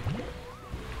think.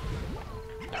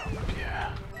 Nope,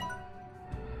 yeah.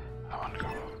 I want to go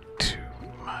to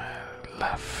my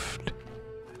left.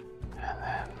 And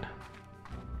then.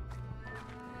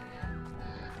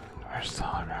 Where's the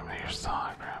hologram? Here's the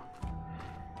hologram.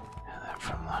 And then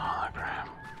from the hologram.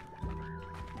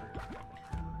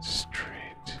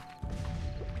 Straight.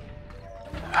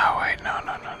 Oh, wait, no.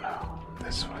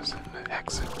 This was an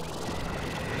exit.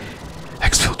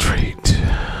 Exfiltrate.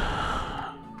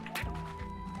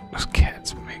 Those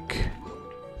cats make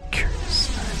curious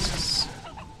noises.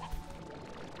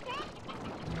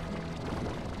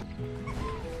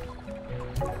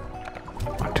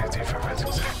 One, two, three, four, five,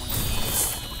 six, seven.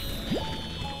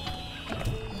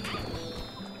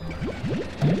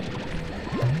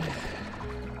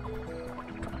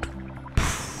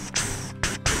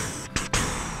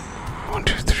 One,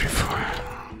 two, three, four.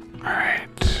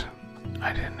 Alright.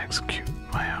 I didn't execute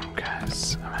my own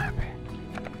guys. I'm happy.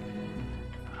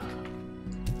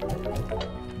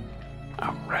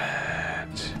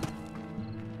 Alright.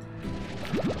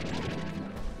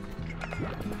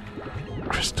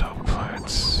 Crystal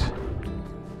parts.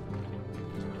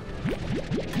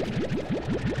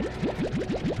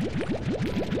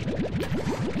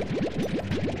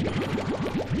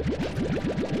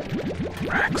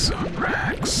 Racks on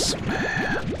racks,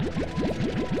 man.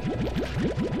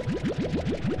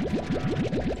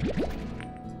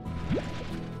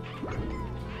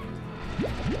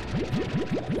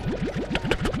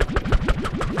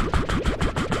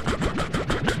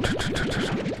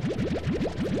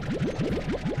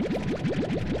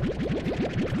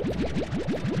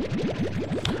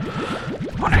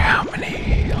 Wonder how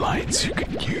many lights you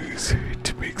could use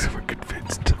to make someone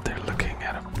convinced that they're looking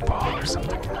at a ball or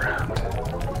something around.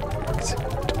 Because it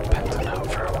depends on how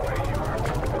far away you are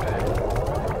from the bed.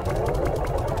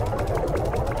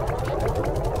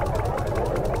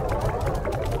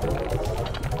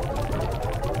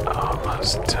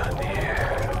 Almost done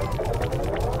here.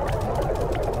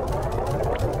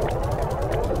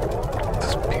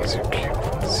 Those bees are cute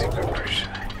from the secret version.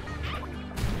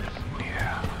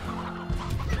 Yeah.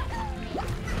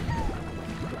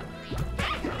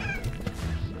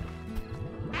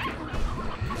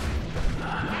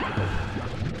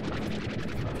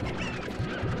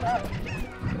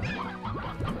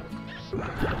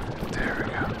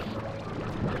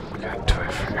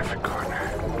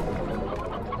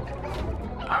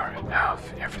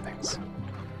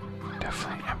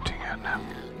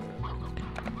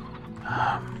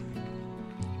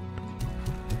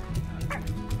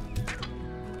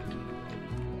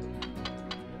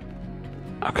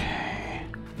 Okay.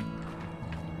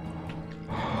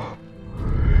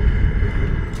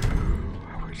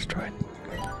 Which trying?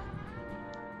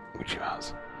 Which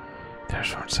mouse?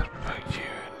 There's one said about you,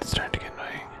 and it's starting to get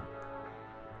annoying.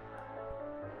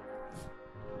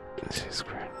 This is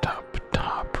great.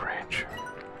 Top range.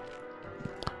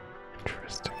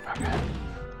 Interesting. Okay.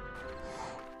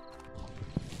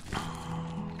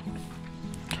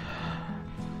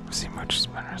 See much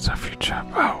spinners off your job.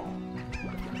 Oh!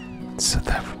 So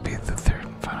that would be the third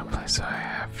and final place I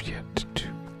have yet to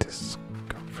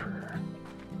discover.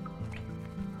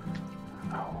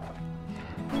 Oh.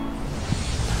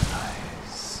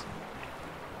 Nice.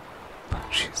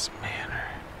 Punchy's Manor.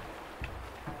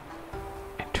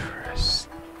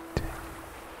 Interesting.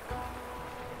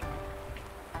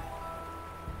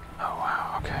 Oh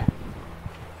wow, okay.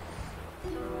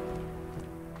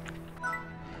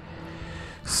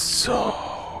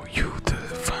 So, the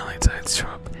finally decided to show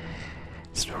up.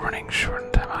 It's been running short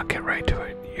in time, I'll get right to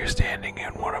it. You're standing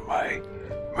in one of my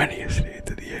many estates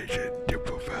in the ancient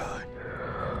Dipple Valley,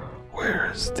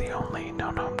 where is the only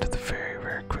known home to the very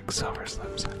rare Quicksilver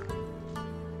lives.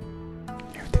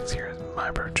 Everything's here is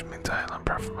my birch, means I learn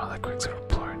apart from all the Quicksilver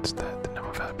plorts that the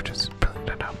Dipple Valley produces.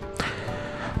 Brilliant, I know.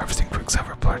 Harvesting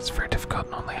Quicksilver plorts is very difficult,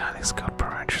 and only highly skilled pro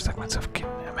ranchers like myself can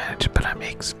manage it, but I'm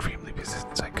extremely busy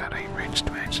since I got a ranged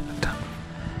mansion a ton.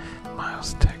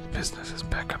 Miles Tech business is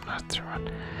back up north to run,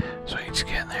 so I need to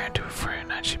get in there and do it for you,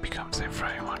 and then she becomes a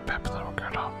Friday one peppy little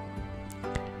girl.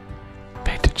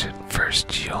 Pay attention.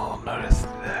 First, you'll notice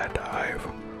that I've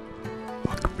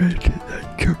augmented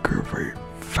that cookery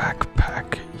fact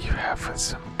pack you have with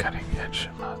some cutting edge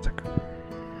magic.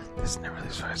 This never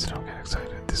leaves fire, so don't get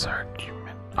excited. This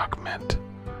augment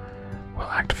will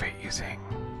activate using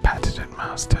patented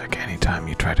mouse tech anytime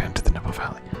you try to enter the Nibble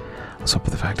Valley. I'll swap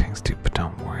with the fact things too, but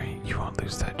don't worry, you won't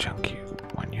lose that junk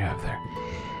when you have there.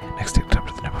 Next, take it up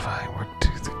to the Nibble Valley and work to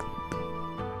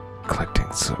collecting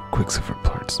Quicksilver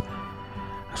plorts.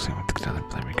 Actually, I went to another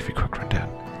plan, give you a quick rundown.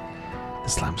 The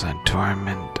slimes are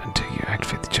dormant until you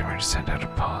activate the generator, send out a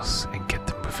pulse, and get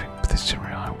them moving. But this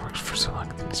generator only works for so long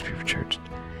that it needs to be recharged.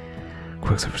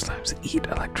 Quicksilver slimes eat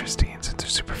electricity, and since they're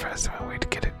super fast, the only way to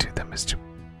get it to them is to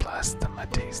blast them a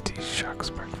tasty shock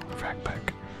spark from a frack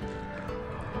pack.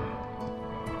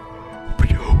 But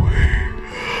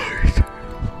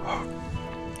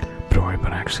don't worry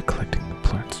about actually collecting the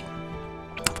plorts.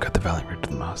 I've got the valley route to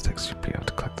the Milestones, you'll be able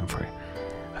to collect them for you.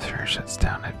 After it shuts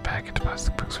down, head back and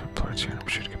deposit the Quicksilver plorts here, and I'm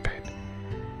sure to get paid.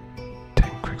 10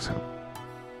 Quicksilver.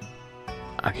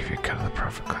 I'll give you a cut of the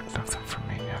profit collected of them from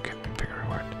me, and you'll get me a bigger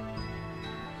reward.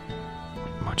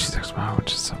 Mochi's next mile,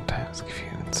 which is sometimes give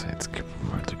you insights, give you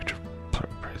more lucrative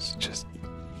plort price. Just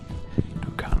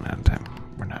no count out time.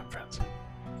 We're not friends.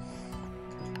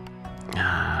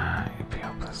 You'll be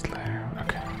helpless later.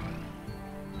 Okay.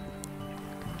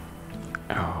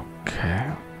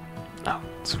 Okay. Oh,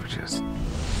 so we just.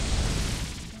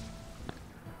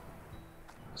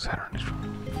 So I don't need to.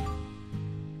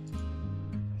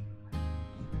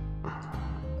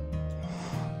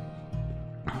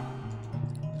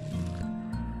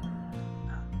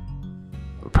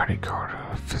 Party corridor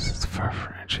visits the far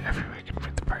ranch every week and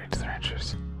bring the party to the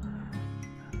ranchers.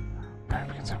 Party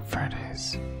begins on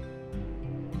Fridays.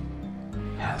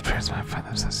 Yeah, the players might find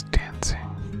themselves dancing.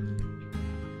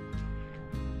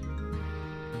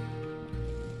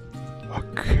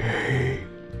 Okay.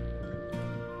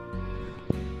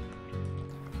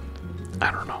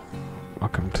 I don't know.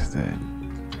 Welcome to the.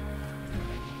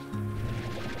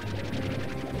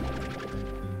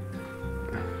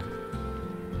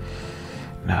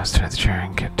 Now start the chair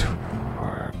and get to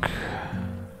work.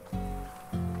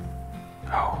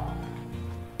 Oh.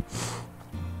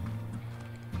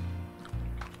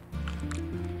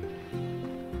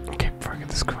 Okay, before I get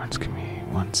this going, just give me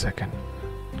 1 second.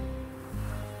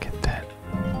 Get that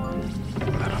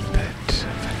little bit of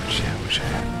a gem which I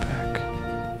have back.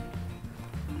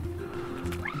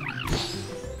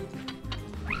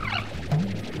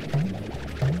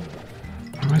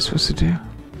 What am I supposed to do?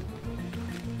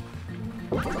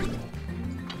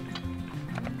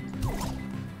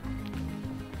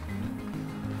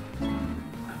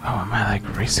 Oh, am I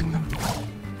like racing them?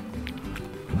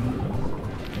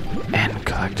 And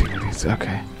collecting these,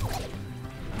 okay.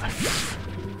 I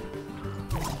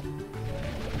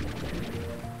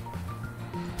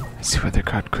see why they're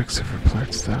called Quicksilver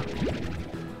plorts though.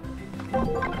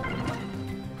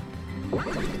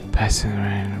 Passing the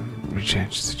rain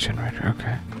rechanges the generator,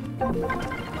 okay.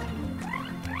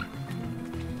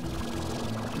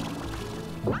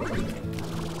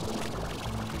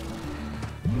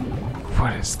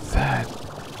 What is that?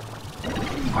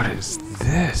 What is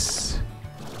this?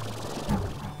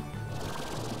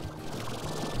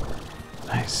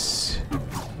 Nice.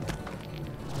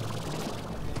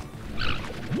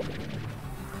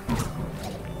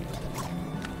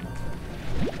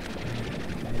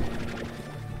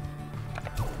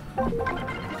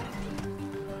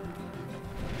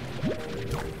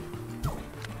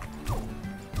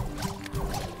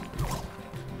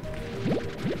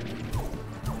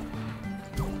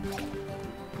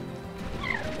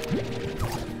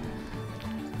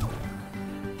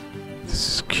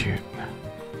 This is cute.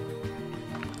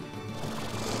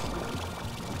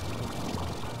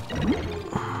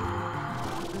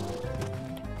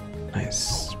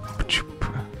 Nice.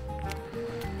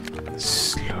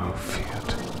 Slow field.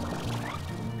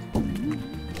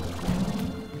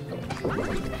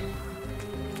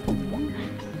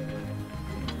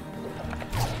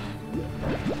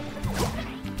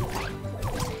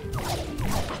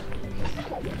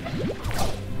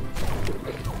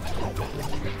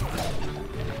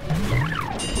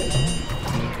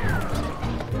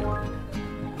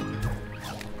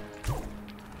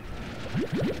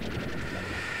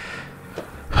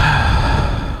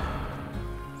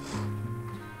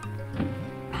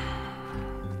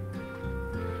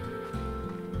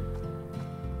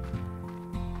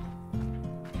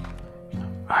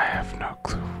 I have no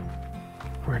clue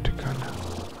where to go now.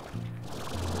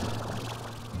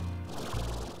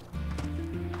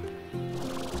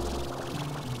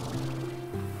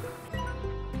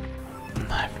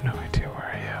 I have no idea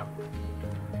where I am.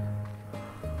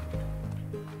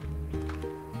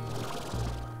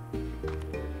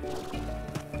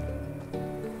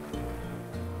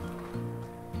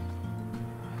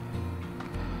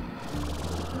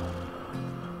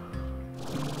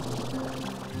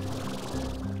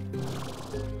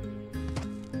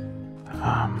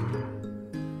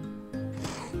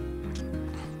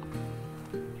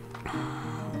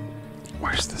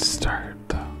 Where's the start,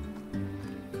 though?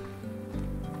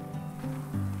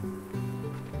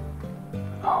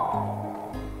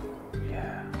 Oh,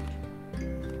 yeah.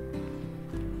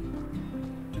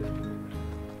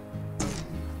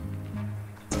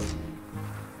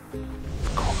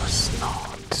 Of course not.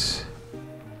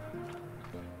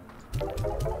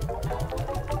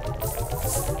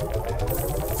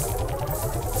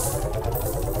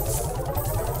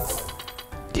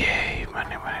 Yay,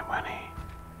 money, money, money.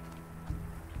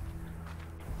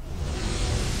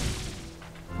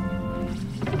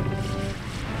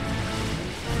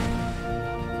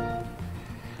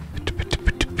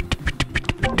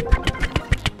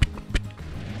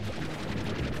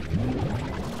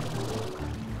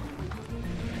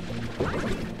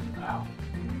 Oh,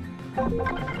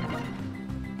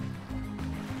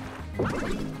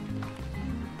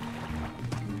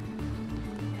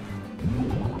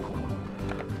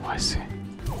 I see.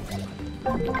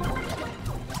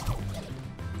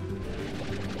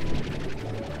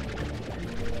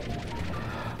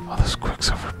 All those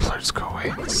Quicksilver blurs go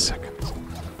away in seconds.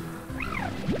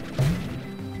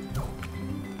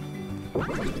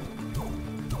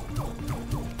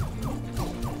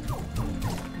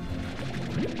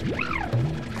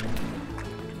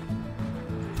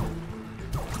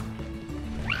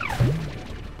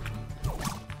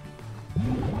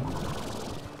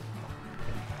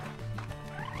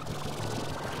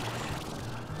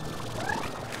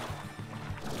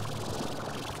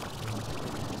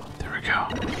 There we go.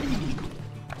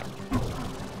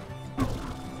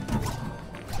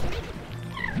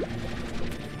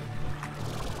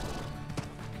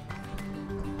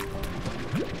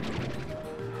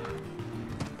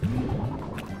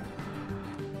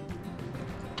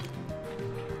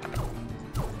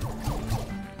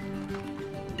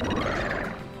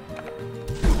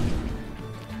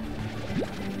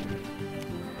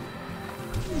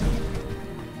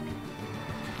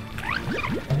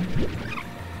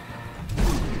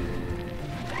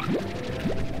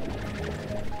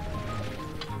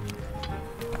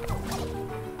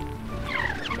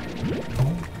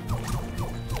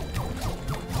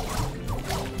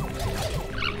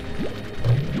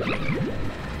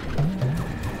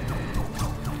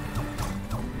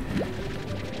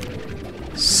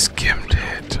 Skimmed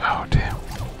it. Oh, damn.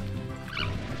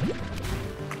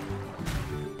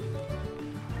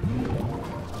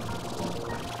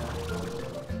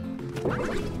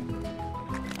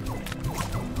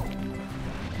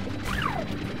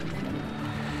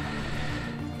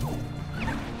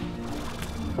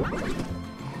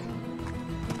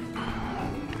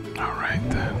 All right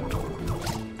then.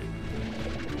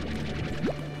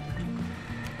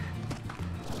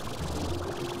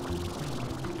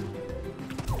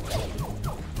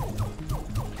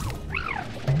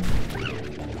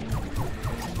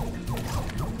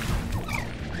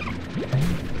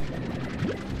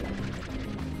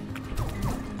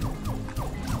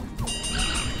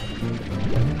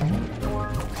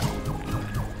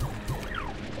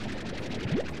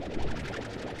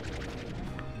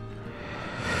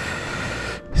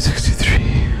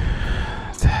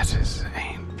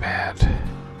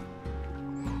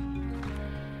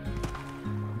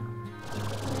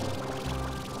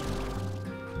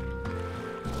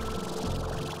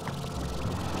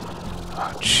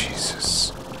 Oh,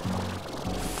 Jesus.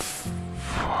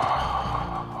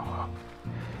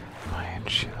 Man,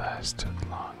 she lasted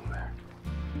long there.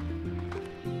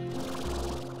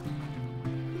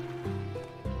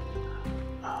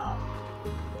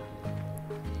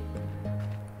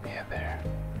 Yeah, there.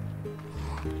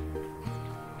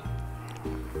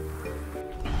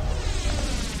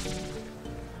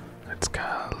 Let's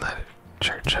go let it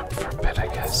charge up for a bit, I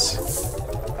guess.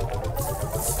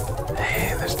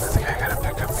 Hey, there's nothing I gotta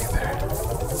pick up either.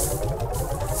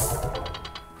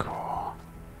 Cool.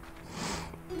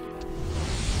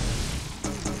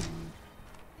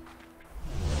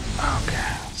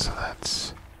 Okay, so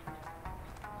that's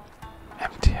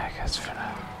empty, I guess, for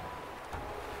now.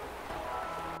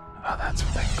 Oh, that's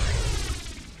what that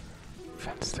green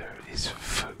fence there is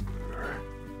for.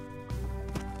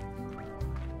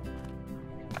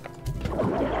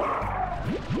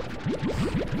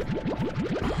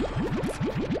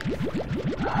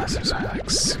 So there's only like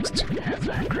 16 here, then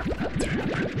I grabbed up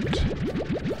 300.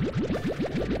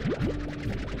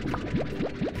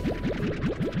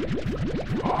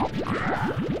 Oh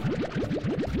crap.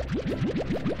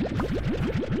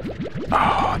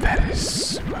 Oh, that is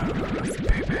smooth,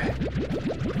 baby.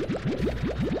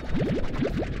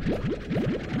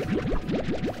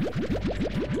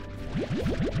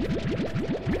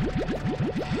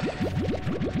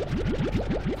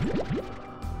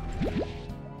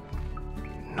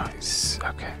 Nice,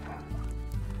 okay.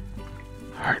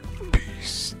 Heart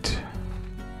beast.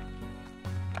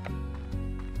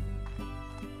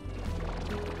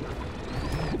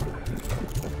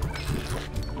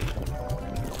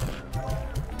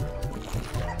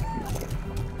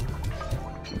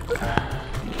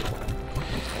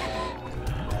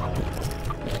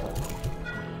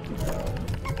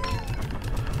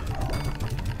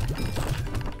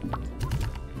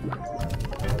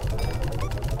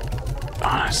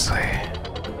 Honestly,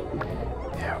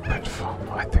 yeah, pitfall.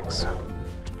 I think so.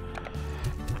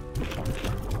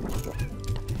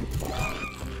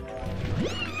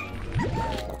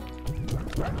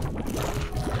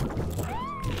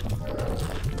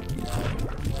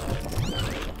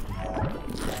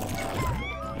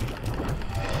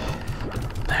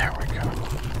 There we go.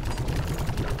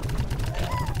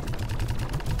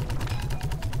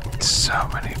 So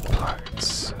many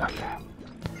parts. Okay.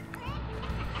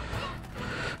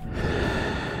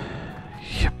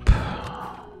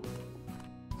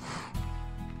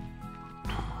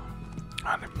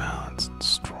 Watermelons and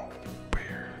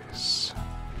strawberries.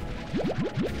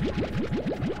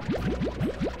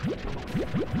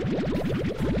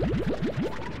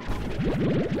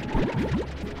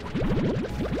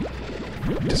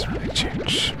 Doesn't really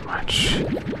change much.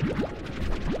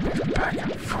 Maybe back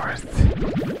and forth.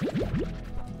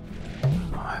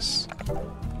 Unless.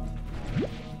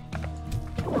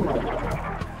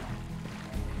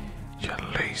 You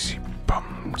lazy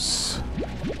bums.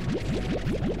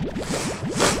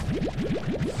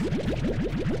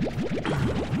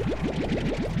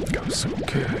 Go so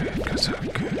good, go so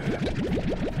good,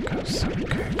 go so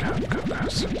good, go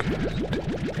so good.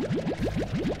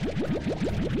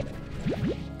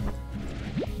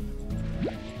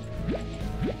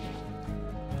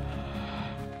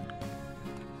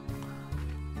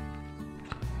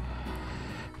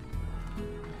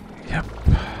 Yep.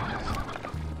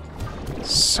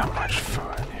 So much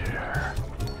fun here.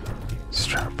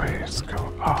 Strawberries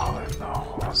go all in the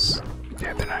holes.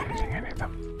 Yeah, they're not eating any of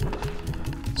them.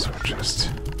 So just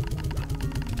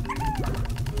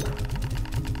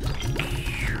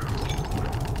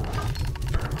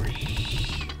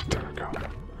there we go.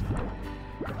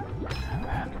 And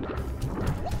then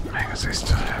I guess I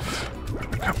still have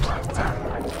a couple of them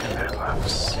in their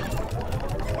lives.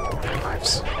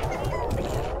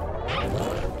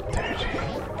 30.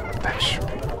 That should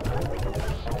be.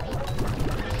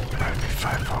 That would be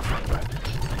 5 over, but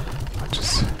I'll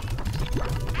just.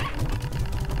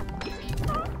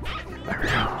 There we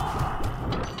go.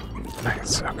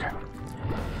 Nice, okay.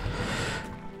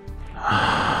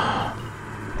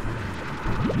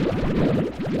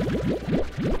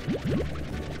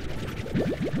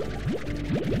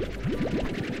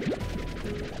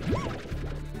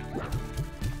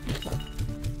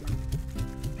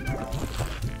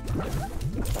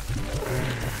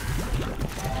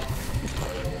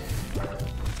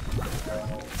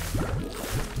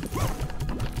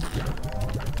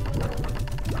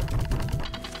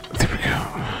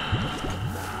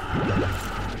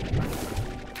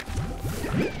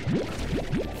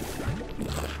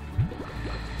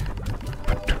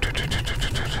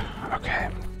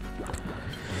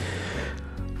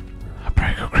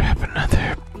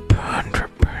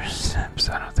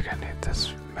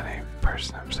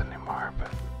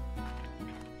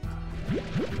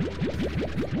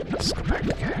 let's go back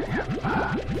to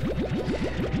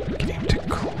getting him to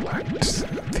collect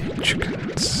the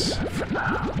chickens for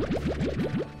now.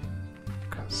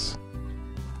 Because,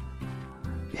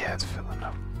 yeah, it's filling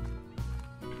up.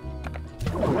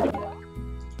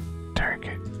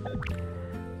 Target.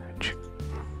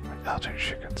 Elder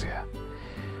chickens, yeah.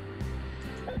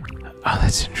 Oh,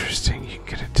 that's interesting. You can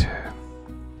get it to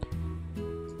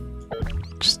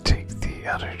just take the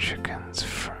elder chickens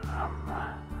from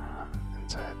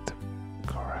inside the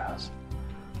courthouse.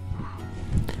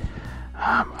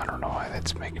 I don't know why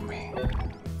that's making me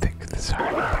think this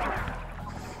hard.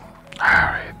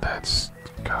 Alright, let's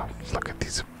go look at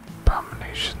these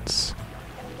abominations.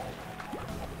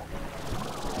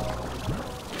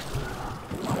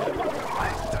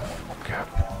 Light the fuck up.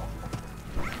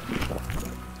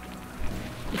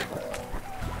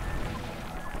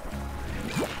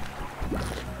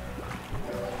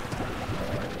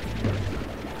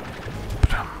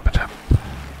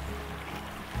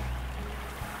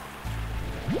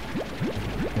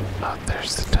 Oh,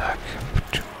 there's the duck.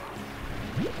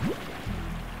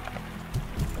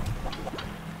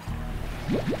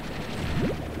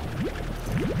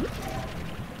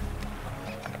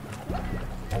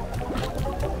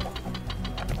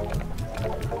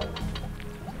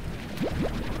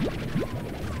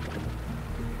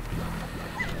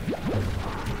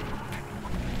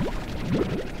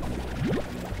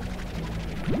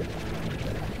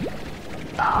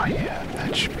 Oh yeah,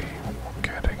 that should be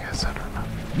good, I guess. I don't know.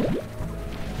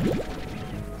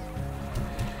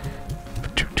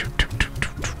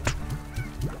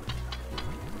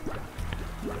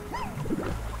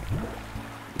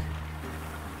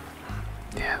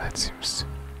 Yeah, that seems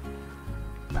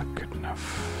not good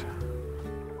enough.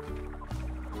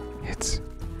 It's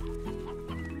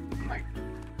like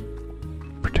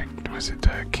was it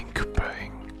King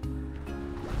Koopaing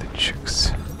the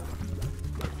chicks?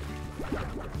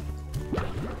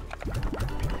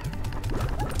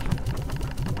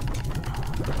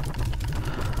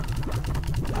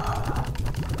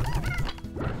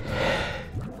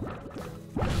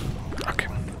 Okay.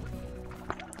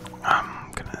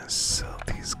 I'm gonna sell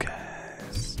these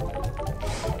guys.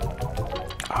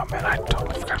 Oh man, I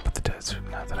totally forgot about the desert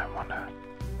now that I wanna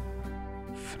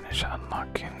finish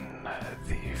unlocking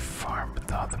the farm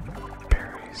with all the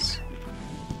berries.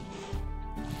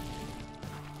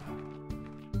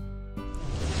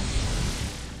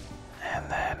 And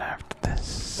then after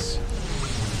this,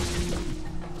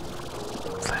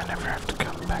 I never have to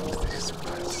come back to these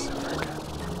places ever again.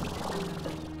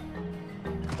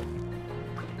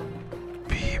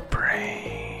 Be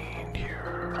brain,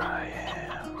 here I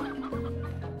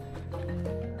am.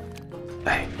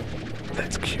 Hey,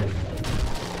 that's cute.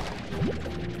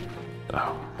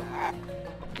 Oh.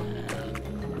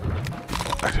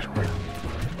 I didn't really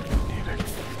need a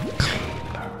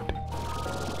cloud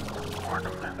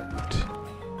ornament.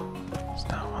 There's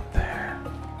not one there.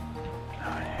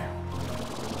 Not here.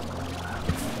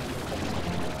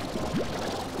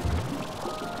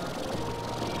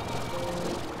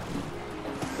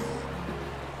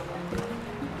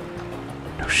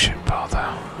 No shit ball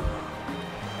though.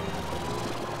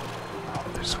 Oh,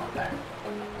 there's one there.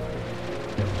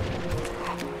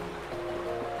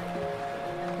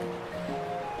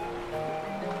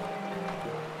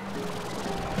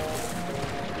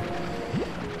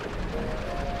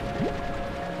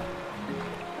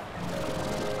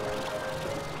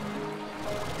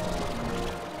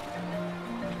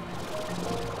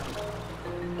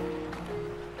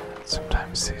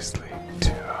 Sometimes these lead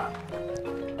to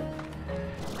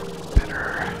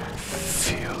better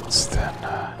fields than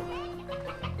that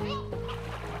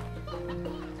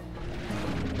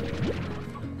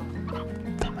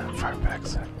far back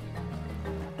side.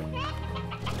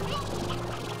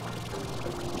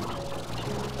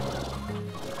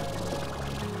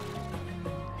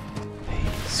 Hey,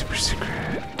 super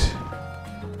secret.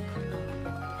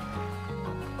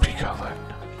 Pre-colored.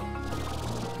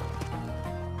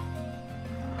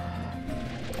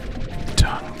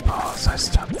 Dung balls, I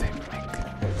stopped they make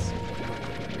this.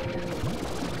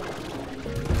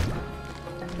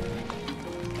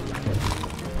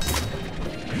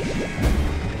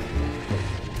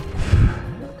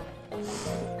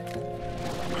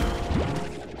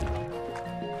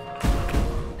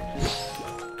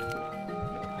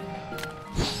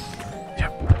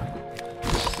 Yep.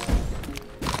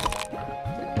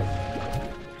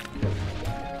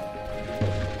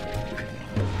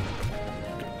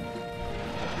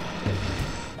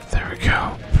 There we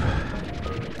go.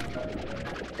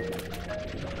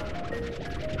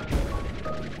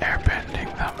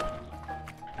 Airbending them.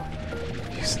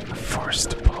 Using the force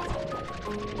to pull them.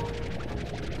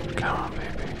 Come on,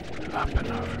 baby. Up and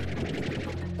over.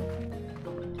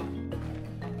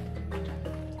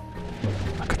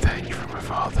 Look at that, you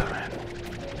remove all them and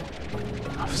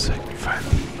all of a sudden you find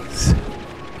these.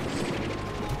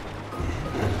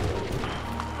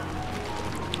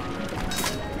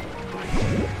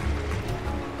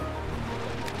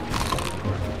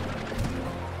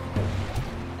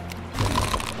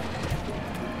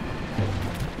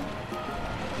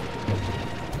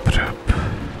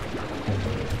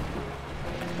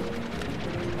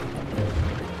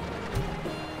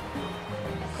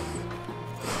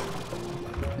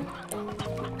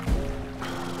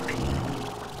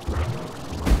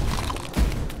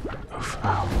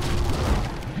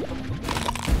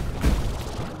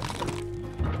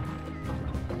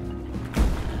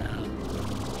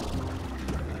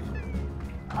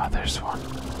 Oh, there's one.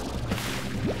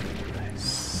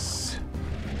 Nice.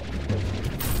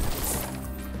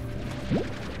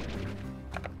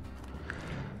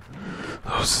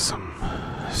 Those are some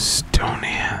stone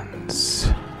hands.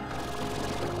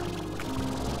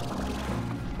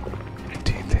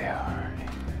 Indeed they are.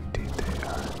 Indeed they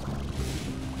are.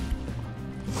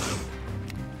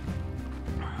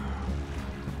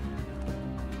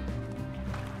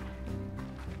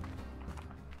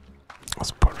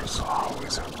 Those portals are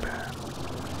always open.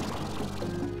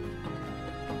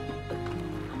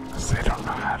 Because they don't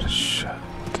know how to shut.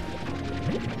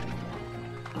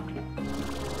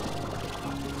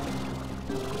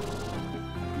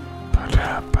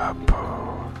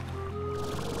 Ba-da-ba-boo.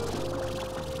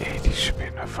 80 should be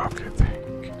enough, I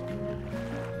think.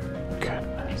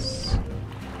 Goodness.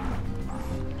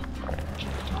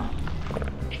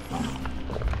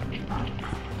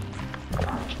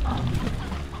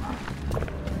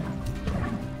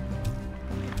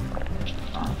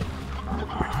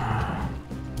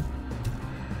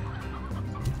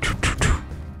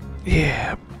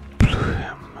 Yeah, blew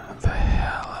him the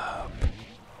hell up.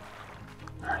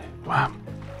 Alright, well,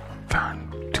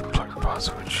 found 2 plug balls,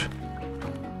 which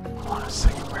I want to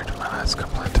say compared to my last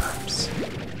couple of times.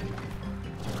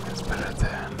 It's better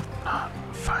than not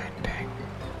finding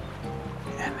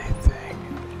anything,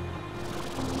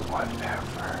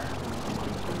 whatever.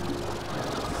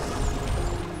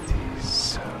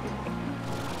 These,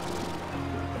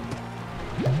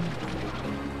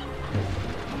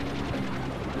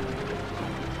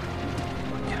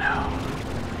 you know,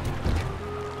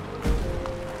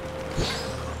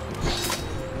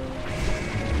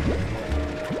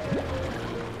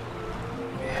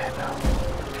 yeah, no,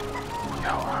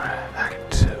 y'all are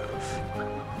active,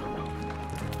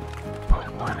 but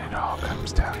when it all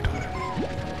comes down to it,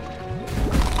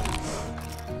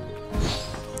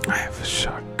 I have a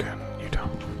shotgun, you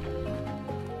don't.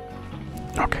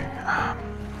 Okay,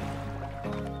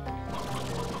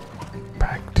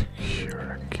 back to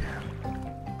here again,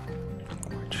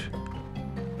 which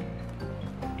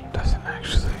doesn't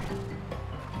actually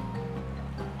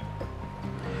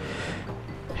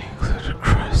include a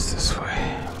cross this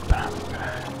way, but I'm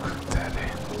gonna include that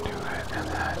into it, and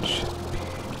that should be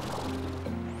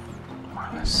more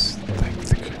or less like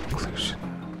the conclusion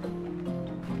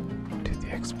to the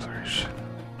exploration.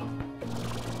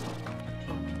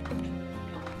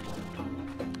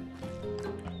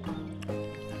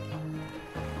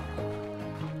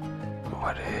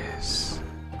 What is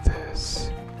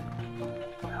this?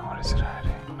 Now what is it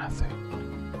hiding? Nothing.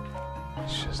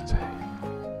 It's just a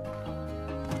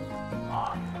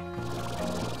long,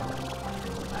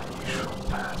 unusual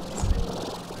path.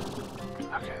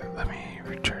 Okay, let me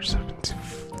recharge that and see if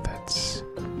that's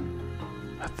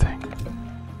a thing.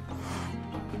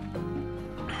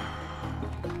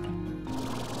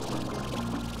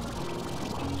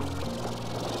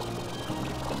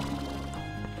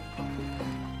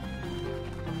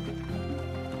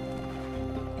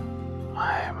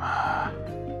 I'm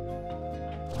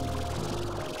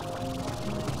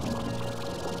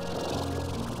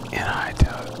in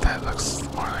hideout. That looks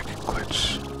more like a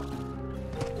glitch.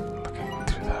 Looking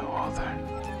through that wall there.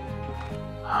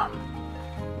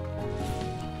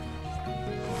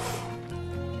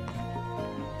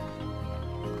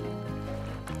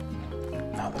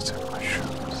 Now those are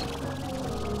mushrooms.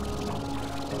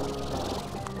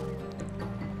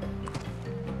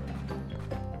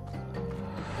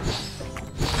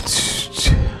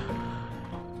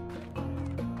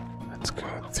 Let's go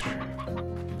through.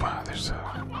 Wow, there's a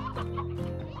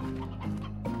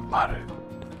lot of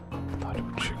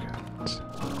chickens.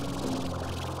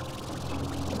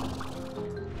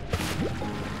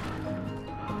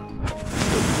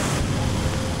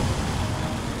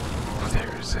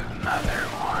 There's another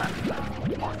one.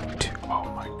 Or 2. Oh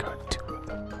my god, 2 of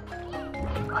them.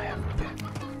 I have been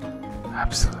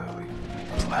absolutely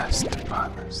blessed by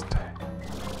this day.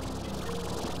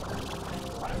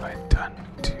 What have I done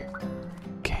to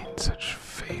gain such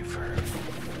favor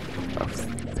of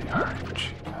the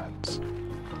orange gods?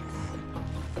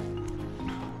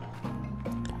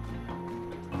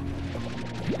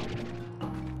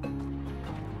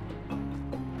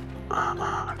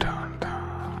 Don't.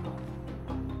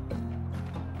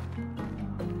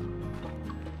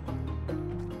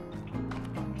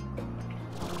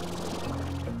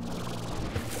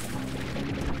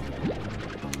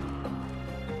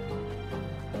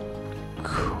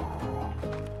 Cool.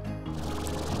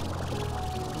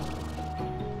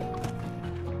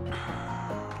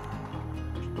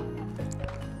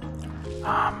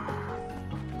 I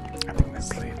think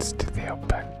this leads to the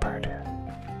outback part here.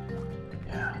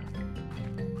 Yeah.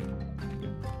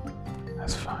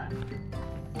 That's fine.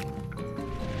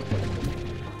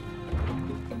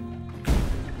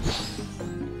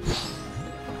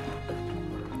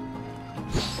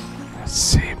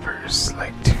 Sabers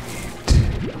like to eat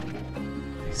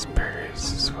these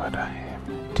berries, is what I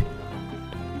am into.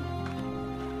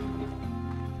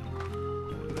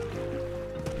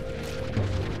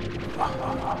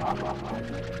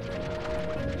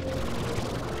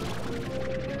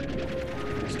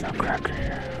 There's no cracker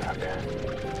here. Okay.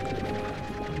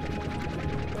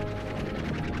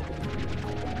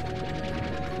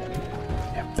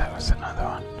 Yep, that was another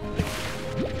one.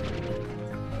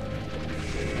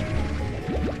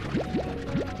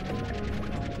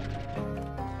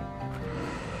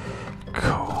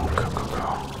 Cool.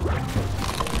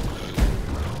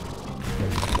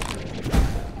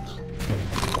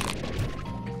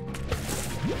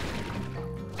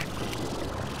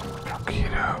 Okie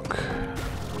doke.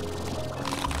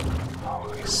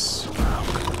 Holy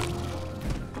smoke.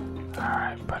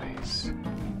 Alright, buddies.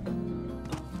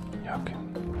 Y'all can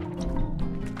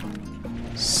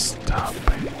stop it.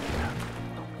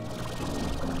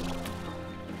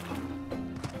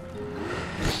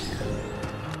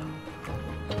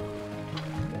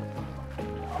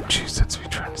 Oh, jeez, that's me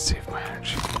trying to save my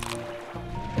energy.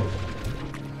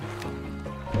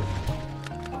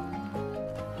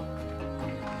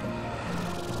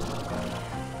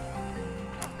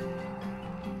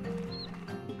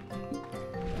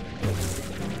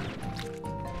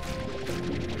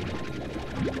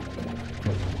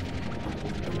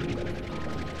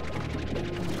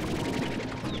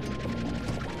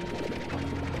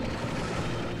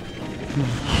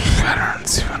 I don't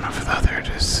see one over there. It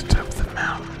is up the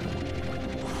mountain.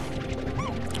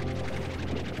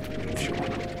 If you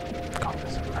want to call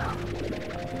this a mountain.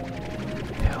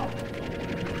 Hill.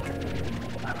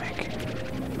 I'm making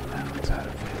mountains out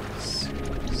of hills.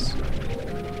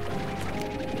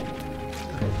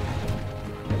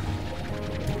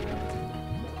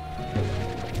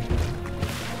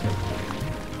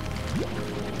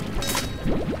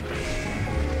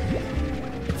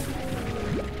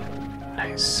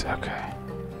 Nice, okay.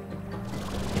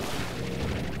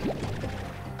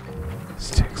 This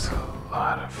takes a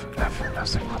lot of effort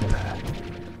messing with that,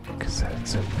 because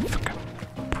it's a fucking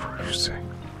bruising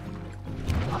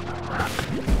on the rock.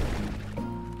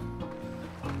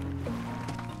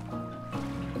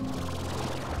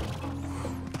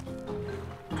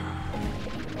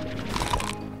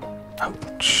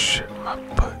 Ouch, my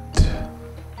butt.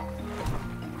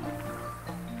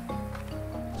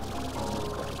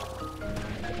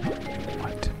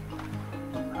 What?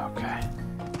 Okay.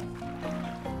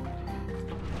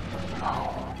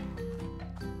 Oh.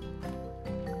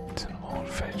 It's an old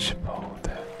vegetable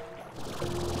that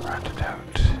rotted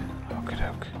out. Okie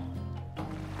doke.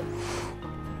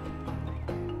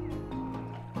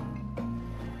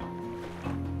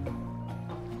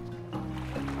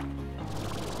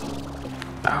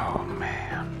 Oh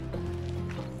man.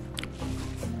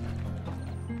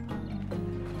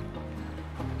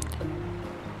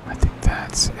 I think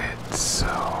that's it, so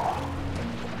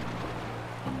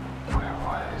where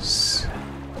was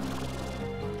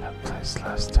that place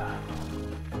last time?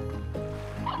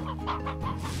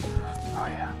 Oh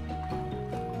yeah.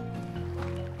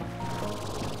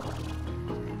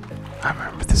 I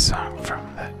remember the song from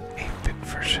the 8-bit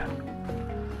version.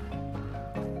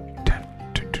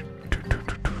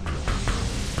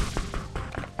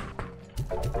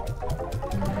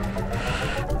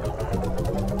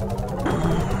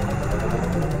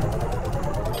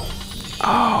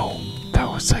 Oh, that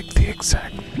was like the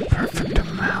exact perfect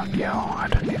amount, yo. I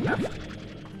don't even have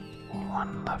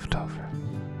one left over.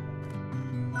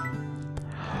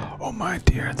 Oh my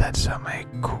dear, that's a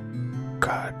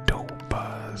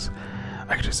Kukadopas.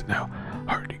 I could just know.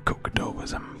 Hearty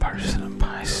cocodobas, personal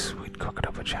pie, sweet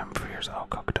cocodova jam for yours. Oh,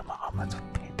 cocodoma omelets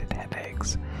with painted head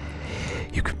eggs.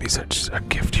 You can be such a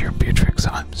gift here, Beatrix.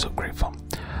 I'm so grateful.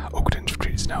 Oakden's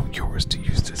retreat is now yours to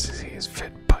use this as he is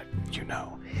fit, but you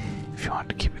know, if you want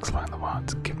to keep exploring the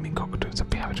wilds, give me cocodobas. I'd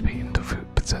be happy to pay into food,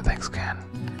 but so thanks again.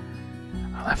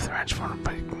 I left the ranch for him,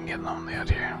 but you can get lonely out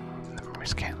here. The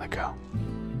memories can't let go.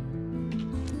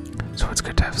 So it's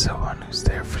good to have someone who's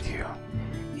there for you,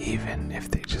 even if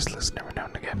they just listen every now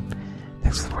and again.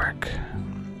 Thanks for the work.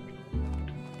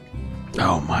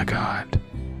 Oh my god.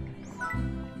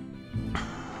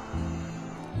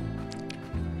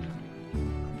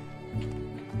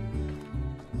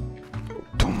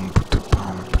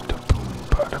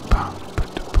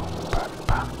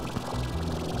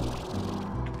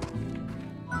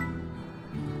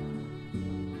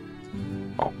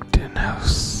 Oakden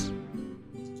House.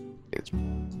 It's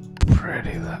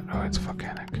pretty loud. Oh, it's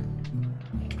volcanic.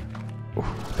 Ooh,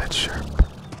 that's sharp.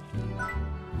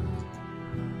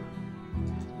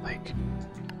 Like,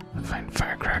 I find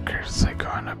firecrackers like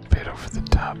going a bit over the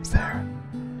top there.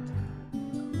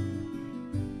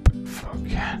 But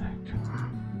volcanic.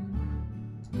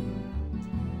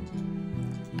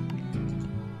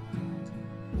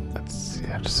 Let's see,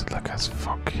 I just look as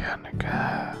volcanic.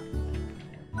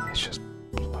 It's just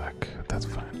black. That's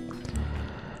fine.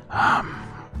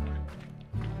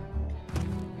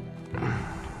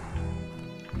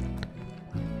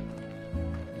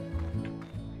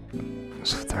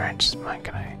 So if the range is mine,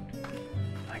 can I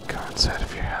like go inside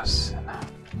of your house?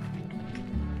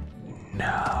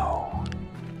 No.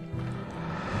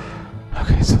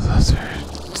 Okay, so those are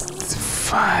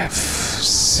 5,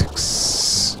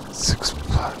 6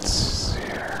 plots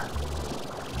here.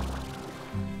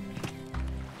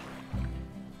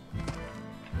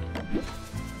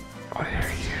 What are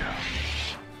you?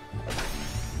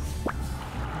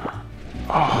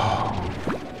 Oh.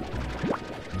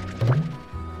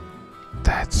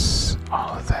 That's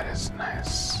all of that is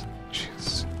nice.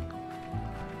 Jeez.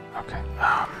 Okay.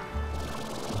 Oh,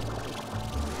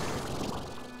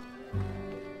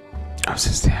 is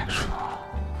this the actual?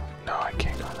 No, I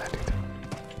can't go on that either.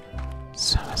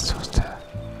 So I'm supposed to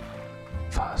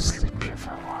fall asleep here if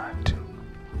I wanted to.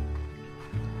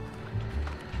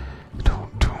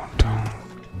 Don't.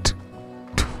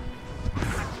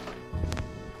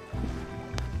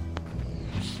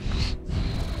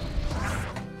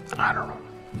 I don't know.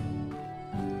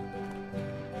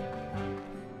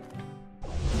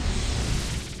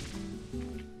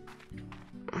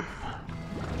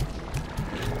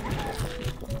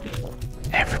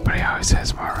 Everybody always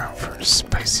has more room for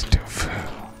spicy tofu.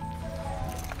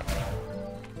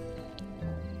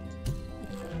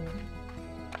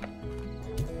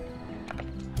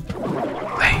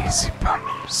 Lazy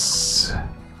bums.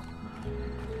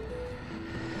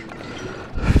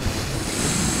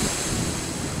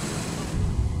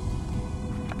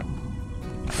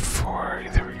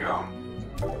 There we go.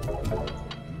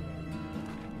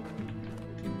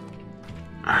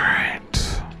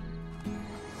 Alright.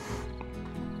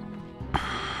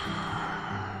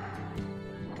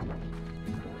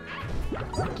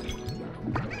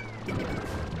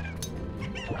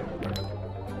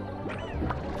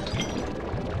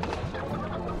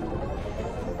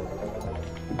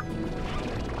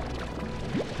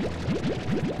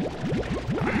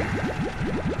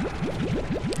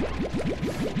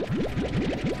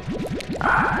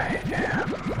 I am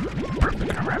probably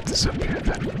gonna wrap this up here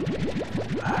then.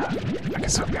 I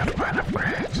guess I'll be able to buy an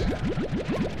upgrade.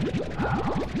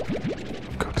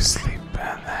 Go to sleep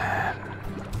and then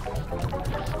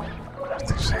I don't think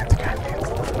there's anything I need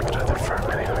from another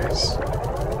farm anyways.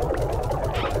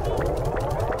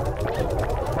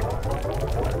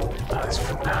 At least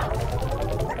for now.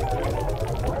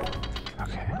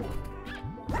 Okay.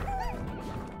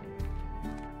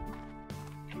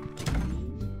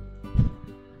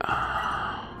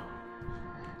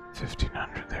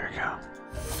 1500, there we go.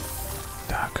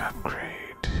 Dock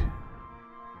upgrade.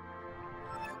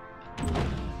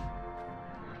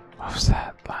 What was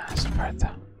that last part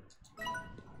though?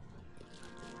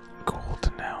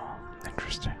 Gold now.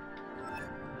 Interesting.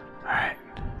 Alright.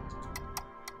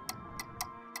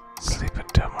 Sleep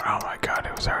until morning. Oh my god,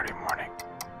 it was already morning.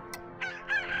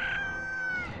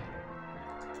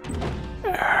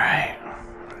 Alright.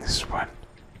 This one.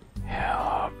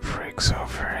 Hell breaks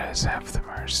over as half of them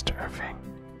are starving.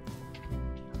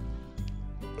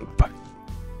 But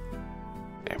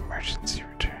emergency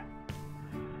return.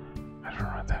 I don't know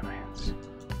what that means.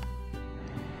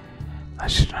 I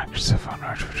should knock yourself out in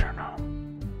order to return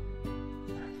home.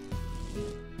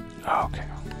 Oh, okay.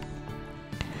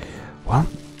 Well,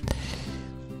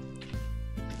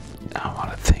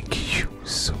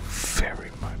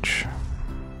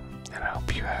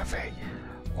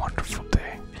 wonderful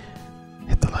day.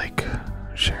 Hit the like,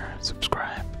 share,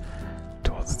 subscribe,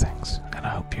 do all the things, and I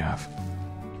hope you have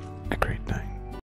a great night.